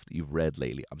or stuff that you've read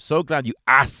lately. I'm so glad you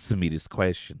asked me this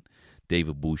question,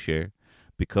 David Boucher,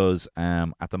 because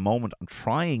at the moment I'm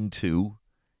trying to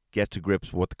get to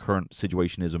grips with what the current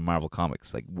situation is in Marvel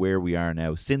Comics, like where we are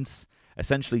now since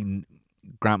essentially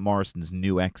Grant Morrison's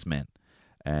new X-Men,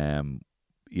 in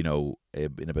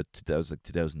about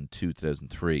 2002,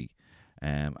 2003.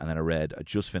 And then I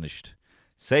just finished.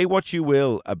 Say what you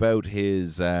will about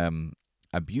his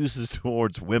abuses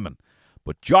towards women,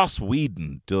 but Joss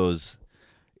Whedon does.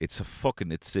 It's a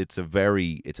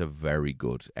very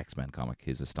good X-Men comic.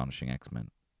 His Astonishing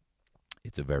X-Men.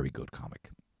 It's a very good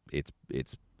comic. It's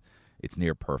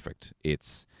near perfect.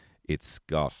 It's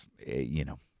got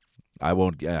I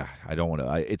won't. I don't want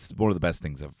to. It's one of the best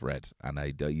things I've read, and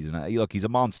he's a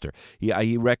monster.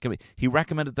 He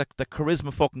recommended that the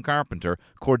charisma fucking Carpenter,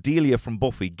 Cordelia from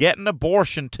Buffy, get an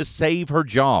abortion to save her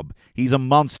job. He's a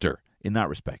monster in that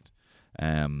respect.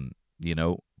 But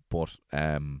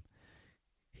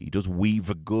he does weave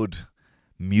a good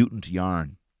mutant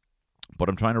yarn. But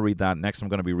I'm trying to read that. Next I'm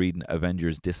going to be reading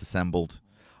Avengers Disassembled.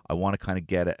 I want to kind of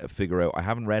figure out. I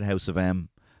haven't read House of M,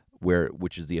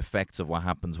 which is the effects of what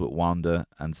happens with Wanda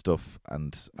and stuff,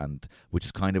 and which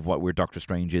is kind of where Doctor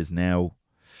Strange is now.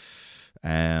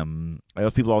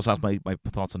 People also ask my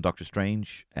thoughts on Doctor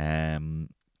Strange,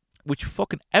 which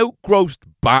fucking outgrossed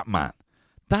Batman.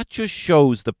 That just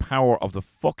shows the power of the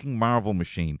fucking Marvel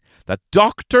machine. That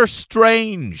Doctor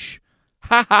Strange,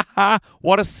 ha ha ha!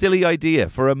 What a silly idea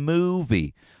for a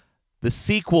movie. The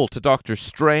sequel to Doctor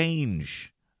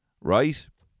Strange, right,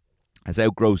 has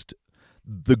outgrossed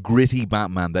the gritty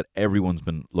Batman that everyone's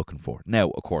been looking for.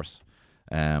 Now, of course,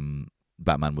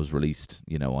 Batman was released,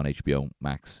 on HBO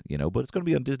Max, but it's going to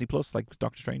be on Disney Plus, like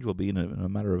Doctor Strange will be in a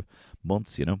matter of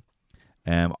months,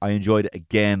 I enjoyed it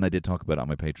again. I did talk about it on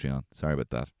my Patreon. Sorry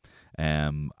about that.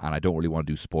 And I don't really want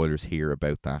to do spoilers here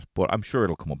about that, but I'm sure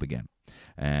it'll come up again.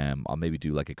 I'll maybe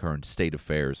do like a current state of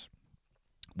affairs.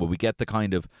 When we get the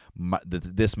kind of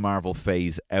this Marvel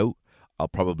phase out, I'll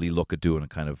probably look at doing a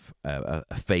kind of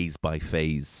a phase by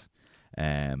phase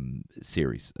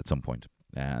series at some point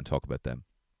and talk about them.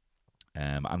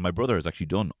 And my brother has actually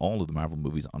done all of the Marvel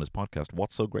movies on his podcast,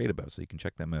 What's So Great About, so you can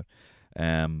check them out.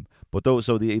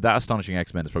 That Astonishing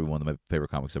X-Men is probably one of my favorite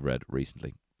comics I've read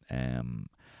recently.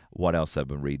 What else I've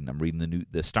been reading? I'm reading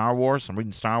the Star Wars. I'm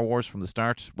reading Star Wars from the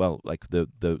start. Well, like the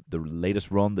latest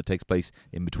run that takes place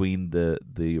in between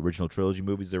the original trilogy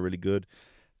movies. They're really good.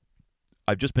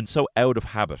 I've just been so out of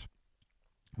habit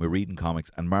with reading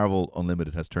comics, and Marvel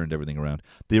Unlimited has turned everything around.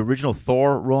 The original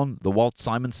Thor run, the Walt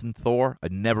Simonson Thor,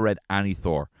 I'd never read any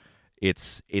Thor.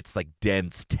 It's like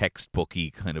dense,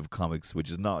 textbooky kind of comics,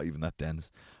 which is not even that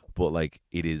dense, but like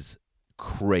it is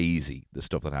crazy, the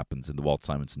stuff that happens in the Walt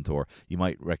Simonson Thor. You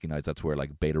might recognize that's where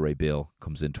like Beta Ray Bill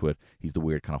comes into it. He's the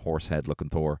weird kind of horse head looking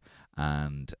Thor,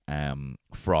 and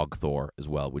Frog Thor as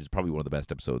well, which is probably one of the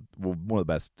best episodes, one of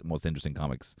the best, most interesting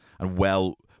comics, and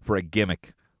well for a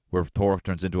gimmick where Thor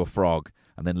turns into a frog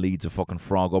and then leads a fucking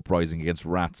frog uprising against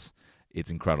rats. It's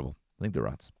incredible. I think they're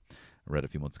rats. I read it a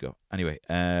few months ago. Anyway,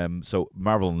 so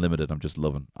Marvel Unlimited I'm just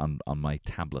loving on my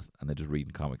tablet, and then just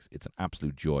reading comics. It's an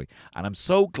absolute joy. And I'm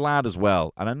so glad as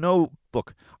well. And I know,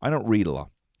 look, I don't read a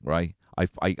lot, right?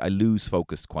 I lose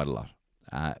focus quite a lot.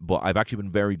 But I've actually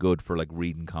been very good for like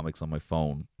reading comics on my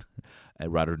phone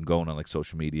rather than going on like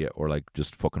social media or like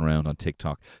just fucking around on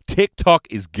TikTok. TikTok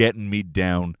is getting me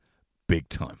down big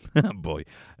time. Boy.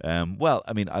 Well,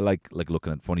 I mean, I like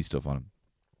looking at funny stuff on it.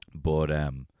 But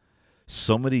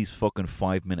some of these fucking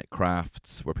 5-minute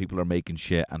crafts where people are making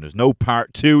shit and there's no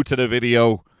part 2 to the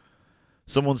video.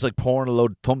 Someone's like pouring a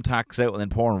load of thumbtacks out and then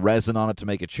pouring resin on it to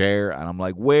make a chair, and I'm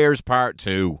like, where's part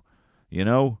 2? And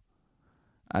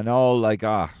all like,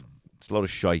 it's a load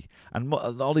of shite. And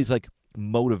all these like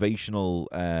motivational,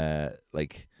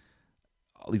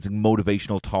 all these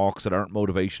motivational talks that aren't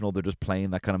motivational. They're just playing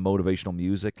that kind of motivational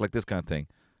music, like this kind of thing.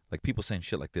 Like people saying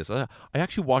shit like this. I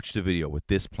actually watched a video with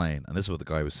this playing, and this is what the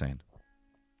guy was saying.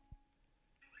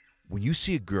 When you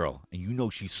see a girl and you know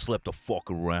she slept the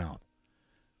fuck around,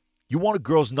 you want a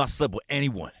girl who's not slept with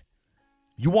anyone.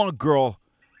 You want a girl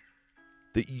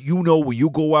that when you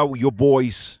go out with your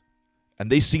boys and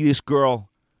they see this girl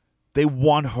They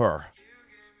want her,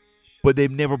 but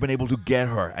they've never been able to get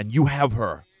her, and you have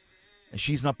her, and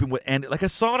she's not been with any. Like, I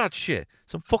saw that shit.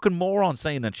 Some fucking moron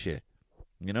saying that shit.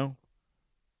 You know?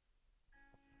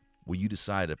 Well, you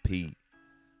decide that pee.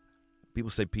 People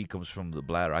say pee comes from the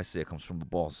bladder. I say it comes from the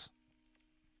balls.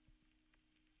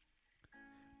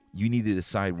 You need to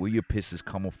decide where your piss is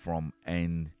coming from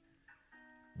and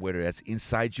whether that's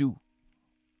inside you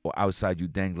or outside you,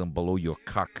 dangling below your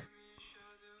cock.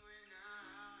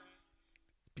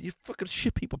 You fucking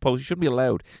shit people post. You shouldn't be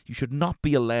allowed. You should not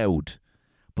be allowed.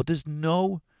 But there's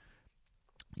no...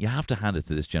 You have to hand it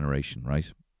to this generation,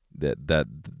 right? That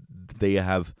they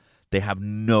have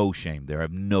no shame. They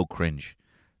have no cringe.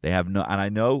 They have no... And I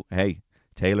know, hey,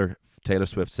 Taylor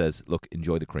Swift says, look,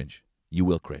 enjoy the cringe. You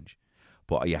will cringe.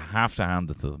 But you have to hand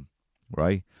it to them,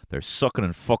 right? They're sucking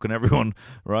and fucking everyone,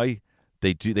 right?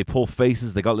 They pull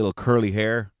faces. They got little curly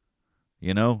hair.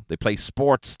 You know? They play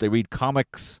sports. They read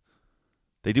comics.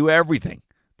 They do everything.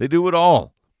 They do it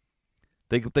all.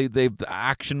 They've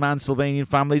Action Man, Sylvanian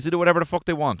families. They do whatever the fuck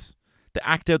they want. They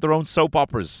act out their own soap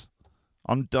operas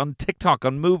on TikTok,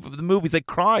 on the movies. They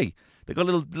cry. They got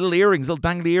little earrings, little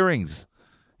dangly earrings.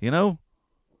 You know?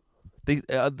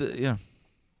 Yeah.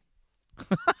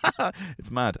 It's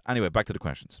mad. Anyway, back to the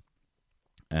questions.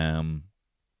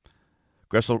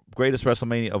 Greatest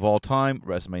WrestleMania of all time,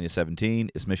 WrestleMania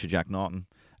 17. It's Mr. Jack Naughton.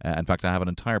 In fact, I have an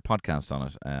entire podcast on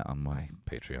it on my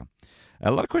Patreon. A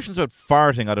lot of questions about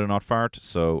farting. I do not fart,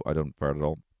 so I don't fart at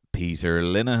all. Peter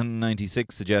Linehan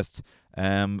 96 suggests,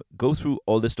 go through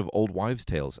a list of old wives'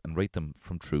 tales and rate them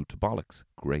from true to bollocks.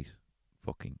 Great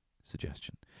fucking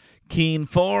suggestion. Keen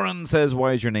Foran says,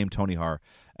 why is your name Tony Horror?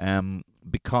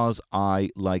 Because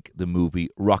I like the movie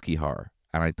Rocky Horror,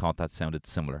 and I thought that sounded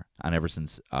similar. And ever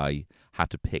since I had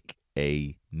to pick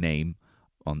a name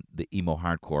on the emo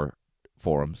hardcore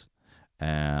forums,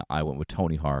 I went with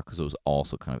Tony Horror because it was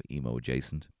also kind of emo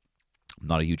adjacent. I'm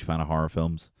not a huge fan of horror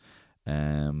films.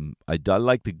 I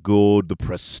like the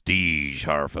prestige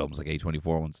horror films, like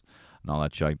A24 ones and all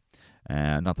that shit.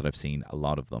 Not that I've seen a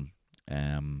lot of them.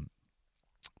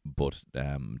 But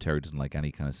Terry doesn't like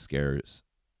any kind of scares.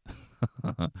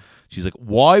 She's like,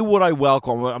 why would I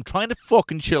welcome... I'm trying to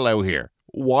fucking chill out here.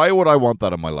 Why would I want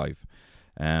that in my life?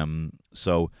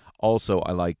 So, also,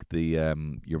 I like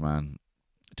the your man,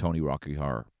 Tony Rocky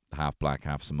Horror, half black,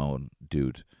 half Samoan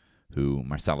dude, who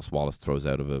Marcellus Wallace throws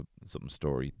out of a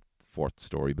fourth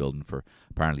story building for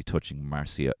apparently touching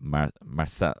what's the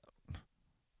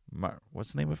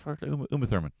name of her? Uma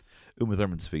Thurman. Uma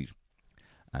Thurman's feet.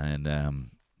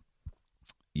 And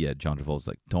yeah, John Travolta's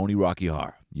like, Tony Rocky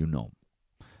Horror, you know.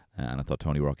 And I thought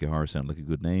Tony Rocky Horror sounded like a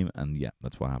good name, and yeah,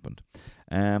 that's what happened.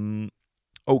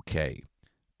 Okay.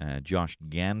 Josh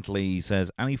Gantley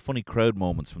says, any funny crowd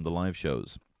moments from the live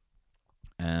shows?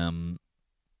 Well,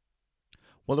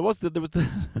 there was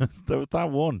that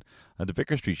one at the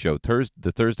Vicar Street show,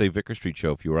 the Thursday Vicar Street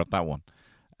show, if you were at that one.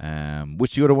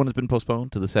 Which the other one has been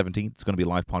postponed to the 17th. It's going to be a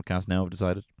live podcast now, I've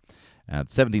decided. The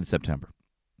 17th September.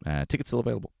 Tickets still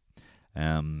available.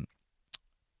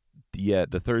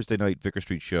 The Thursday night Vicar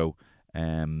Street show,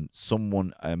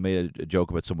 someone made a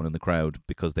joke about someone in the crowd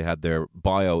because they had their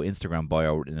Instagram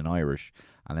bio written in Irish,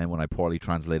 and then when I poorly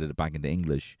translated it back into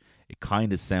English, it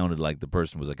kind of sounded like the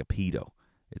person was like a pedo.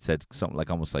 It said something like,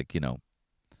 almost like,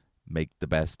 make the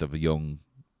best of a young,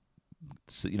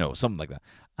 something like that.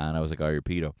 And I was like, oh, you're a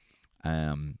pedo.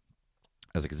 I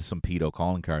was like, is this some pedo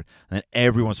calling card? And then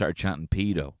everyone started chanting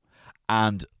pedo.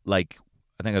 And like,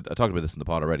 I think I talked about this in the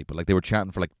pod already, but like they were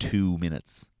chanting for like 2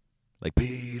 minutes. Like,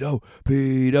 pedo,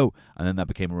 pedo. And then that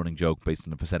became a running joke based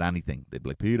on if I said anything, they'd be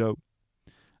like, pedo.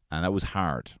 And that was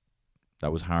hard.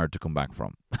 That was hard to come back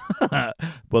from.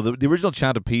 Well, the original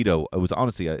chant of pedo, it was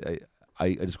honestly,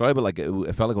 I describe it like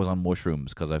it felt like I was on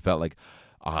mushrooms because I felt like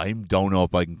I don't know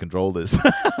if I can control this.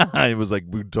 I was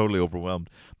like totally overwhelmed,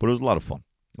 but it was a lot of fun.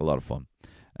 A lot of fun.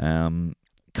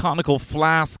 Conical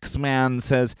Flasks man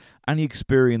says, any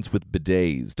experience with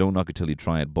bidets? Don't knock it till you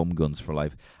try it. Bum guns for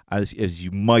life. As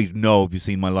you might know if you've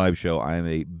seen my live show, I am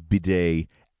a bidet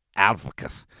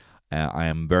advocate. I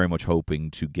am very much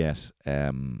hoping to get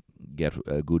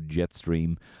a good jet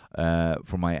stream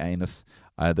for my anus.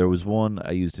 There was one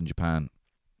I used in Japan,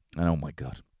 and oh my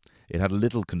god, it had a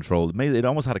little control. It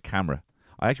almost had a camera.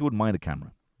 I actually wouldn't mind a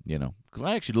camera, because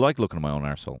I actually like looking at my own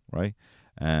arsehole, right?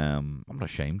 I'm not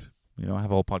ashamed. I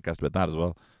have a whole podcast about that as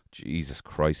well. Jesus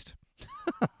Christ.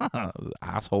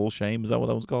 Asshole shame, is that what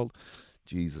that one's called?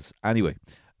 Jesus. Anyway,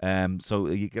 so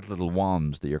you get a little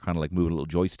wand that you're kind of like moving a little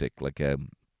joystick, like an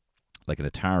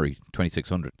Atari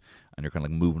 2600, and you're kind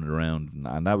of like moving it around,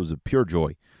 and that was a pure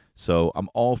joy. So I'm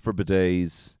all for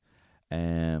bidets.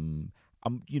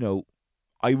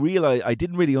 I realize I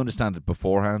didn't really understand it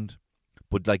beforehand,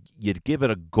 but like you'd give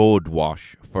it a good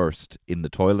wash first in the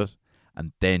toilet,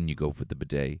 and then you go for the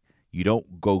bidet. You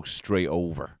don't go straight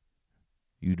over.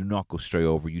 You do not go straight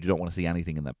over. You do not want to see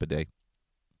anything in that bidet.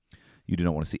 You do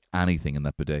not want to see anything in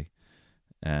that bidet.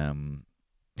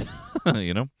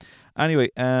 Anyway,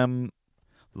 a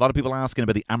lot of people asking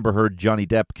about the Amber Heard Johnny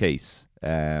Depp case.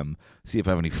 See if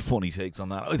I have any funny takes on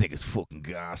that. I think it's fucking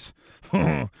gas.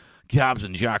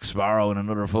 Captain Jack Sparrow in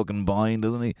another fucking bind,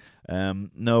 doesn't he?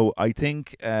 No, I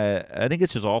think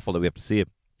it's just awful that we have to see it.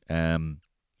 And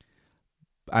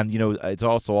it's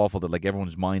also awful that like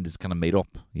everyone's mind is kind of made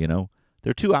up.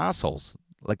 They're two assholes.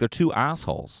 Like they're two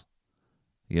assholes.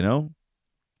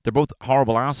 They're both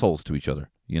horrible assholes to each other.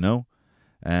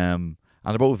 And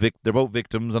they're both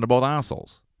victims and they're both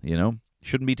assholes.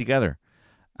 Shouldn't be together.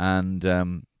 And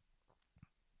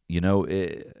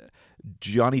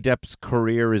Johnny Depp's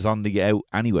career is on the out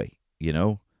anyway.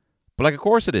 But like of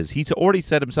course it is. He's already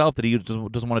said himself that he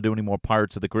doesn't want to do any more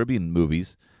Pirates of the Caribbean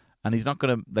movies, and he's not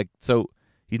gonna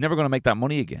he's never gonna make that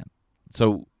money again.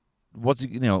 So what's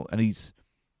and he's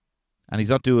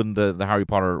not doing the Harry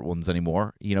Potter ones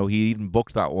anymore. He even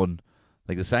booked that one,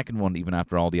 like the second one, even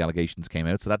after all the allegations came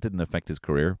out. So that didn't affect his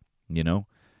career.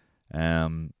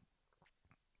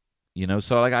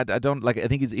 So like I don't like. I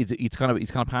think he's kind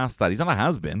of past that. He's not a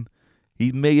has-been.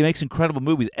 He makes incredible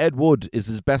movies. Ed Wood is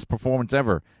his best performance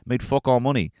ever. Made fuck all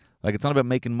money. Like it's not about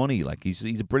making money. Like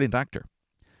he's a brilliant actor.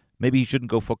 Maybe he shouldn't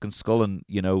go fucking sculling,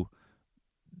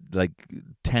 like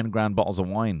 10 grand bottles of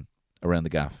wine around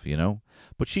the gaff,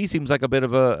 But she seems like a bit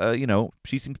of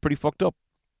she seems pretty fucked up,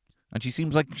 and she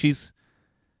seems like she's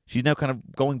now kind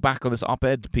of going back on this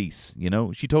op-ed piece.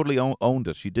 She totally owned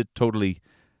it. She did totally.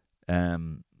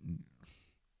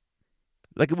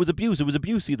 Like it was abuse. It was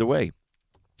abuse either way.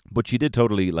 But she did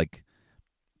totally,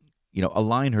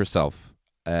 align herself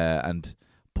and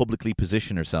publicly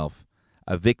position herself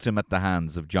a victim at the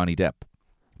hands of Johnny Depp,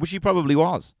 which she probably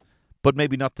was. But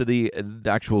maybe not to the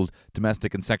actual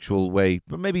domestic and sexual way.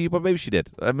 But maybe she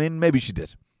did. I mean, maybe she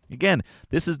did. Again,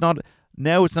 this is not...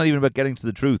 Now it's not even about getting to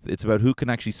the truth. It's about who can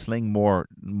actually sling more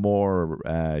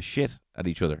shit at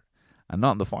each other. And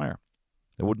not in the fire.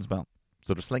 It wouldn't smell.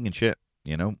 So they're slinging shit,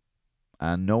 and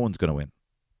no one's going to win,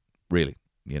 really,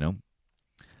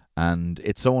 And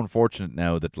it's so unfortunate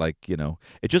now that,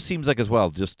 it just seems like as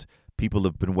well, just people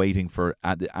have been waiting for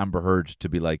Amber Heard to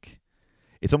be like,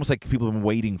 it's almost like people have been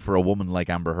waiting for a woman like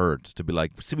Amber Heard to be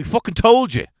like, see, we fucking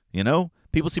told you,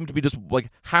 People seem to be just,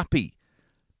 happy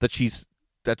that she's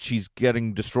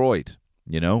getting destroyed,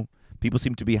 People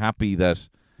seem to be happy that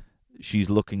she's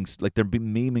looking, like they're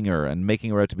memeing her and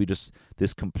making her out to be just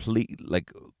this complete,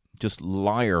 just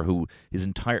liar who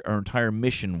her entire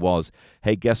mission was,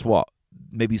 hey, guess what?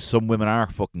 Maybe some women are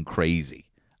fucking crazy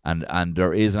and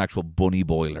there is an actual bunny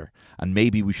boiler and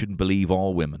maybe we shouldn't believe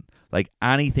all women. Like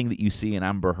anything that you see in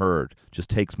Amber Heard just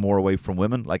takes more away from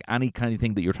women. Like any kind of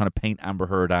thing that you're trying to paint Amber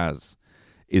Heard as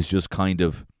is just kind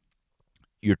of,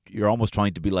 you're almost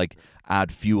trying to be like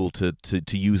add fuel to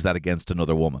use that against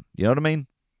another woman. You know what I mean?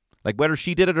 Like whether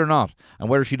she did it or not and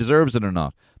whether she deserves it or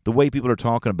not, the way people are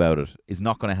talking about it is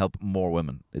not going to help more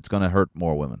women. It's going to hurt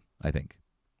more women, I think.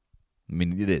 I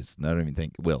mean, it is. I don't even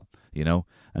think it will,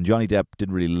 And Johnny Depp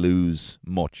didn't really lose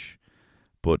much,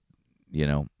 but,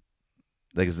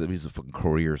 like his fucking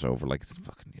career's over. Like, it's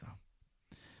fucking,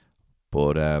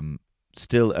 But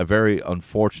still a very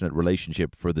unfortunate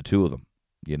relationship for the two of them,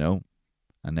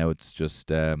 And now it's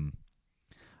just, and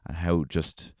how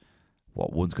just...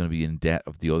 What, one's going to be in debt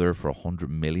of the other for 100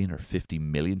 million or 50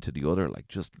 million to the other? Like,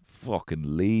 just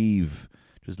fucking leave.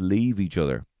 Just leave each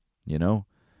other,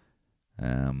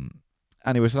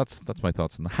 Anyway, so that's my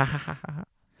thoughts on that. Ha ha ha ha.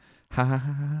 Ha ha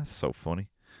ha ha. So funny.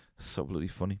 So bloody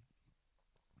funny.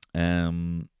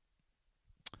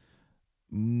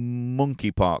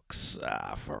 Monkeypox.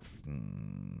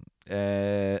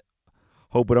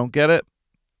 Hope I don't get it.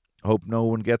 Hope no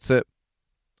one gets it.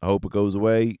 I hope it goes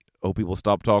away. Hope people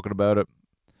stop talking about it.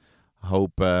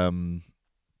 Hope Netflix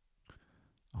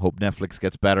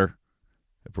gets better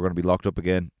if we're going to be locked up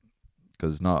again,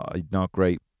 because it's not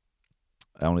great.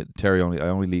 I only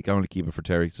keep it for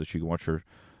Terry so she can watch her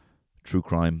true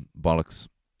crime bollocks.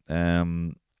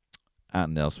 And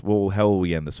else. Well, how will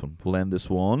we end this one? We'll end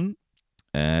this one.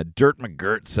 Dirt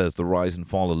McGirt says the rise and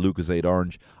fall of Lucozade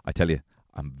Orange. I tell you,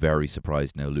 I'm very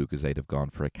surprised now Lucozade have gone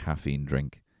for a caffeine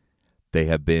drink. They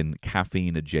have been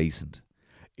caffeine adjacent.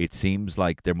 It seems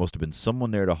like there must have been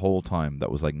someone there the whole time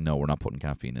that was like, no, we're not putting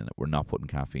caffeine in it. We're not putting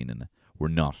caffeine in it. We're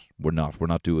not. We're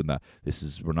not doing that.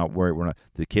 We're not.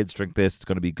 The kids drink this. It's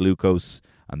going to be glucose,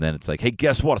 and then it's like, hey,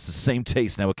 guess what? It's the same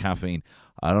taste now with caffeine.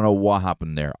 I don't know what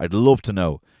happened there. I'd love to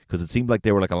know, because it seemed like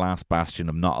they were like a last bastion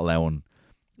of not allowing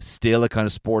still a kind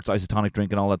of sports isotonic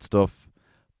drink and all that stuff,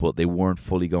 but they weren't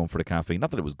fully going for the caffeine. Not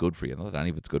that it was good for you. Not that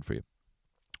any of it's good for you,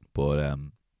 but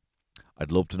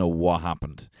I'd love to know what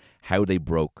happened, how they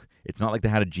broke. It's not like they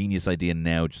had a genius idea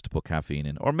now just to put caffeine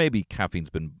in, or maybe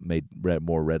caffeine's been made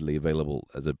more readily available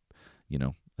as a,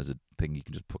 as a thing you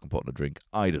can just fucking put in a drink.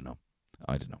 I don't know.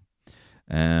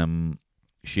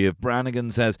 Shiv Brannigan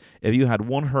says, if you had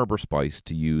one herb or spice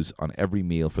to use on every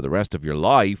meal for the rest of your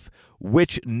life,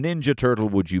 which Ninja Turtle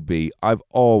would you be? I've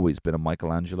always been a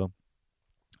Michelangelo.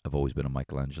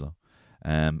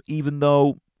 Even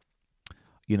though,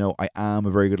 I am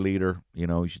a very good leader.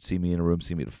 You should see me in a room,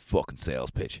 see me at a fucking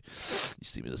sales pitch. You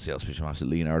see me at a sales pitch, I'm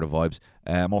absolutely Leonardo vibes.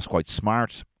 I'm also quite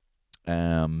smart.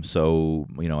 So,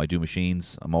 I do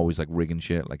machines. I'm always like rigging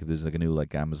shit. Like if there's like a new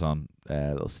like Amazon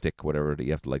little stick, whatever, that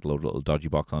you have to like load a little dodgy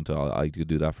box onto, I could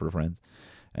do that for the friends.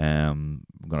 I'm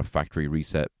going to factory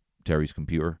reset Terry's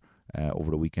computer over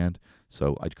the weekend.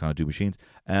 So I kind of do machines.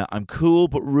 I'm cool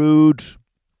but rude.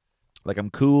 Like I'm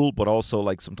cool, but also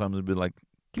like sometimes I'd be like,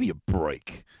 give me a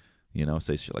break,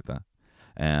 say shit like that.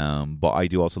 But I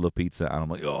do also love pizza, and I'm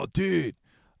like, oh, dude.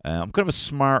 I'm kind of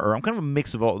a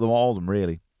mix of all of them,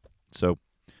 really. So,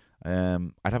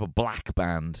 I'd have a black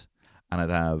band, and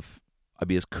I'd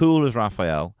be as cool as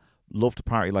Raphael, love to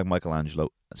party like Michelangelo,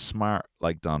 smart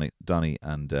like Donnie,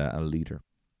 and a leader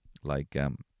like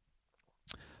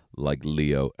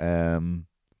Leo.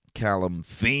 Callum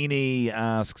Feeney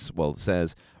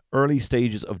says, early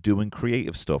stages of doing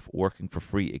creative stuff, working for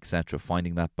free, etc.,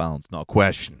 finding that balance. Not a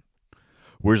question.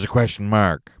 Where's the question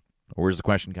mark? Or where's the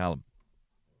question, Callum?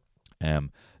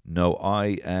 No,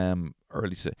 I am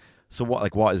early. So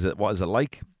what is it? What is it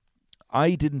like?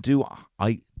 I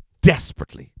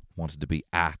desperately wanted to be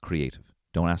a creative.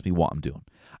 Don't ask me what I'm doing.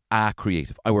 A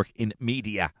creative. I work in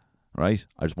media, right?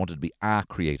 I just wanted to be a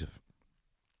creative.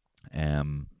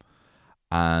 And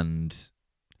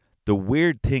the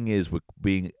weird thing is with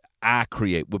being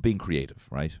creative,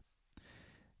 right?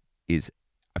 Is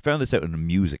I found this out in a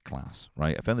music class,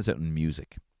 right? I found this out in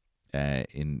music,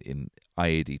 in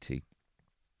IADT.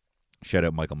 Shout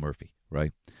out Michael Murphy,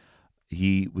 right?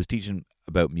 He was teaching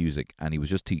about music, and he was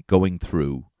just going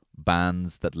through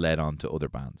bands that led on to other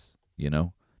bands. I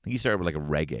think he started with like a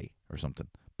reggae or something,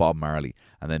 Bob Marley,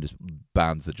 and then just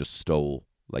bands that just stole,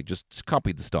 like just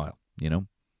copied the style, And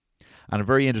a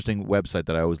very interesting website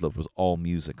that I always loved was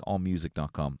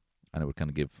allmusic.com, and it would kind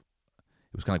of it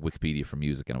was kind of like Wikipedia for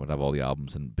music, and it would have all the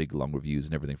albums and big long reviews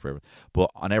and everything for everything.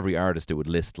 But on every artist, it would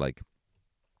list like,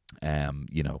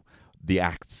 the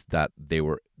acts that they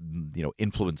were,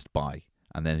 influenced by,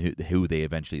 and then who they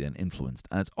eventually then influenced.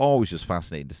 And it's always just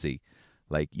fascinating to see.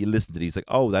 Like, you listen to these, like,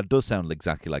 oh, that does sound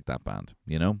exactly like that band,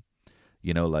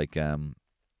 like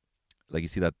you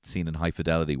see that scene in High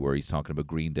Fidelity where he's talking about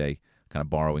Green Day kind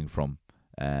of borrowing from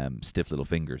Stiff Little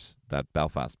Fingers, that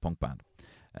Belfast punk band.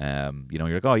 You're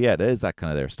like, oh yeah, that is that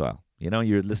kind of their style. You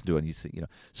listen to it and you see,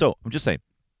 So I'm just saying,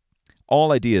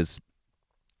 all ideas.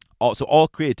 So all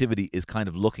creativity is kind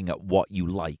of looking at what you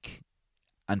like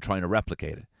and trying to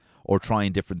replicate it, or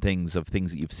trying different things of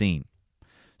things that you've seen.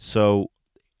 So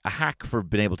a hack for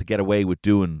being able to get away with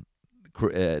doing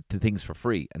things for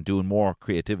free and doing more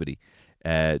creativity,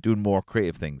 doing more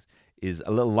creative things, is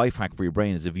a little life hack for your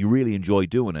brain. Is if you really enjoy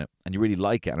doing it and you really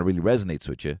like it and it really resonates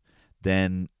with you,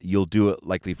 then you'll do it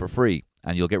likely for free.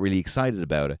 And you'll get really excited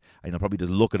about it. And you'll probably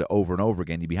just look at it over and over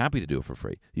again. You'd be happy to do it for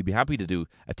free. You'd be happy to do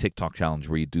a TikTok challenge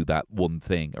where you do that one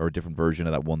thing, or a different version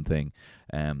of that one thing,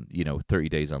 30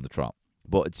 days on the trot.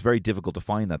 But it's very difficult to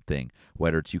find that thing,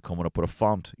 whether it's you coming up with a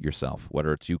font yourself,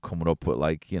 whether it's you coming up with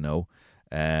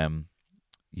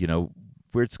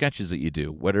weird sketches that you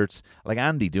do, whether it's like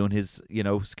Andy doing his,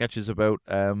 sketches about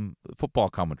football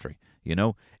commentary.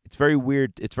 It's very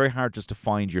weird. It's very hard just to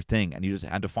find your thing, and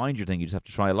to find your thing, you just have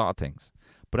to try a lot of things.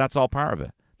 But that's all part of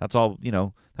it. That's all,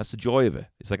 that's the joy of it.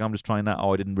 It's like, I'm just trying that.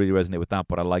 Oh, I didn't really resonate with that,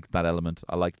 but I liked that element.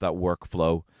 I liked that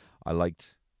workflow. I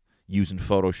liked using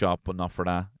Photoshop, but not for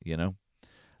that,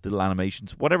 little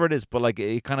animations, whatever it is. But like,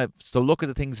 it kind of, so look at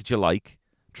the things that you like,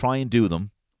 try and do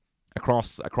them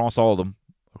across all of them,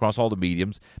 across all the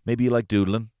mediums. Maybe you like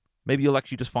doodling. Maybe you'll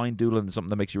actually just find doodling something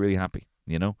that makes you really happy,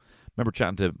 Remember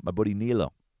chatting to my buddy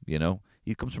Nilo,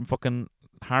 he comes from fucking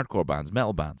hardcore bands,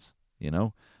 metal bands,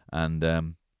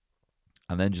 and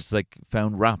then just like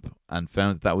found rap and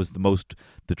found that was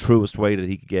the truest way that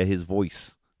he could get his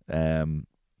voice,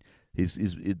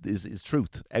 his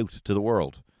truth out to the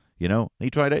world, He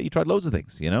tried loads of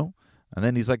things, And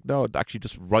then he's like, no, actually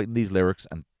just writing these lyrics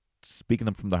and speaking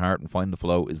them from the heart and finding the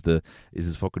flow is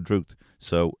his fucking truth.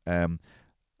 So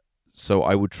so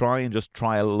I would try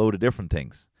a load of different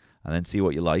things and then see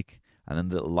what you like. And then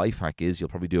the little life hack is you'll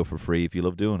probably do it for free if you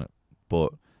love doing it.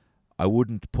 But I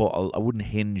wouldn't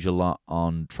hinge a lot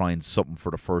on trying something for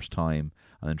the first time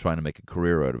and then trying to make a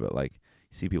career out of it. Like,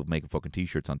 you see people making fucking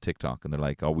t-shirts on TikTok and they're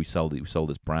like, oh, we sold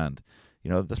this brand.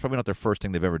 You know, that's probably not their first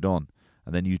thing they've ever done.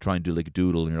 And then you try and do like a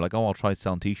doodle and you're like, oh, I'll try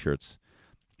selling t-shirts.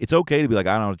 It's okay to be like,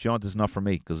 I don't know, John, this is not for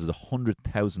me, because there's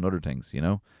 100,000 other things, you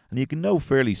know? And you can know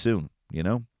fairly soon, you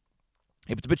know?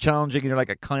 If it's a bit challenging and you're like,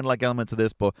 I kind of like elements of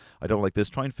this, but I don't like this,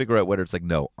 try and figure out whether it's like,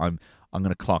 no, I'm going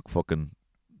to clock fucking...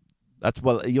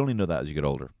 you only know that as you get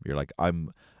older. You're like,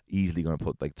 I'm easily going to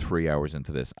put like 3 hours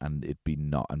into this and be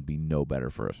no better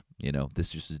for it, you know? This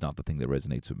just is not the thing that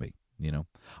resonates with me, you know?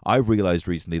 I've realized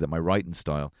recently that my writing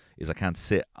style is I can't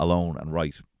sit alone and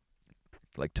write,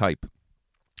 like type.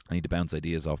 I need to bounce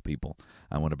ideas off people.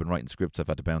 And when I've been writing scripts, I've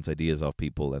had to bounce ideas off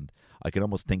people. And I can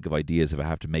almost think of ideas if I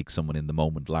have to make someone in the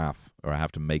moment laugh, or I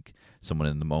have to make someone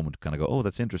in the moment kind of go, oh,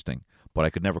 that's interesting. But I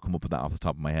could never come up with that off the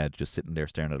top of my head, just sitting there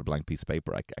staring at a blank piece of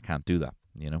paper. I can't do that,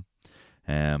 you know.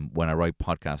 When I write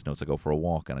podcast notes, I go for a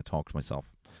walk and I talk to myself.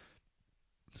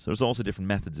 So there's also different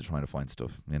methods of trying to find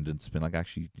stuff. And it's been like,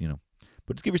 actually, you know.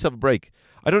 But just give yourself a break.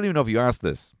 I don't even know if you asked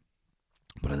this,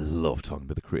 but I love talking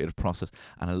about the creative process,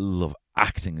 and I love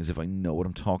acting as if I know what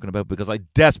I'm talking about, because I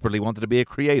desperately wanted to be a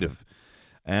creative.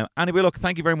 Anyway, look,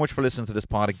 thank you very much for listening to this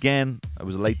pod. Again, I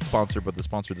was a late sponsor, but the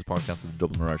sponsor of this podcast is the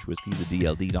Dublin Irish Whiskey, the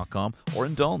DLD.com, or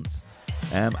in Duns.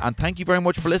 And thank you very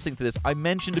much for listening to this. I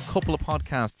mentioned a couple of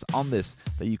podcasts on this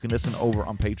that you can listen over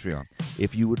on Patreon.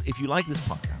 If you like this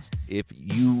podcast, if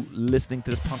you listening to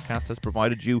this podcast has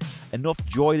provided you enough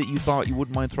joy that you thought you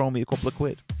wouldn't mind throwing me a couple of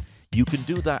quid, you can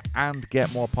do that and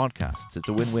get more podcasts. It's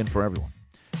a win-win for everyone.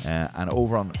 And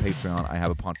over on Patreon, I have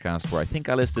a podcast where I think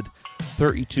I listed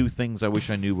 32 things I wish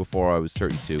I knew before I was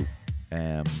 32,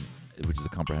 which is a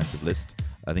comprehensive list.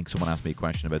 I think someone asked me a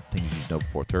question about things you should know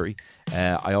before 30.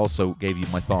 I also gave you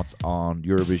my thoughts on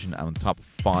Eurovision and top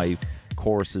 5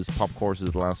 pop choruses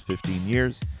of the last 15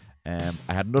 years. I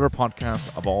had another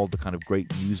podcast of all the kind of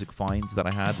great music finds that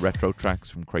I had, retro tracks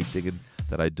from crate digging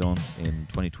that I'd done in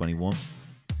 2021.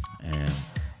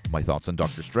 My thoughts on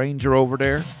Doctor Strange are over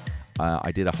there.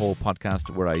 I did a whole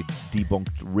podcast where I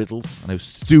debunked riddles and how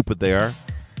stupid they are.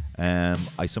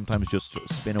 I sometimes just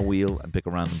spin a wheel and pick a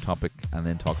random topic and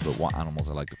then talk about what animals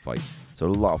I like to fight. So a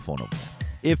lot of fun over there.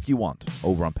 If you want,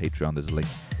 over on Patreon, there's a link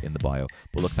in the bio.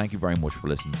 But look, thank you very much for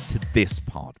listening to this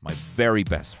pod, my very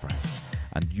best friend.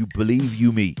 And you believe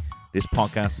you me, this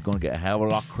podcast is going to get a hell of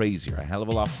a lot crazier, a hell of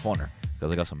a lot funner,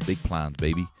 because I got some big plans,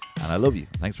 baby. And I love you.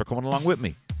 Thanks for coming along with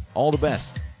me. All the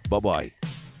best. Bye-bye.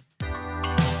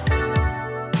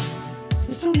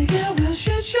 It's Tony Galwell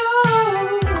Shit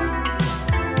Show.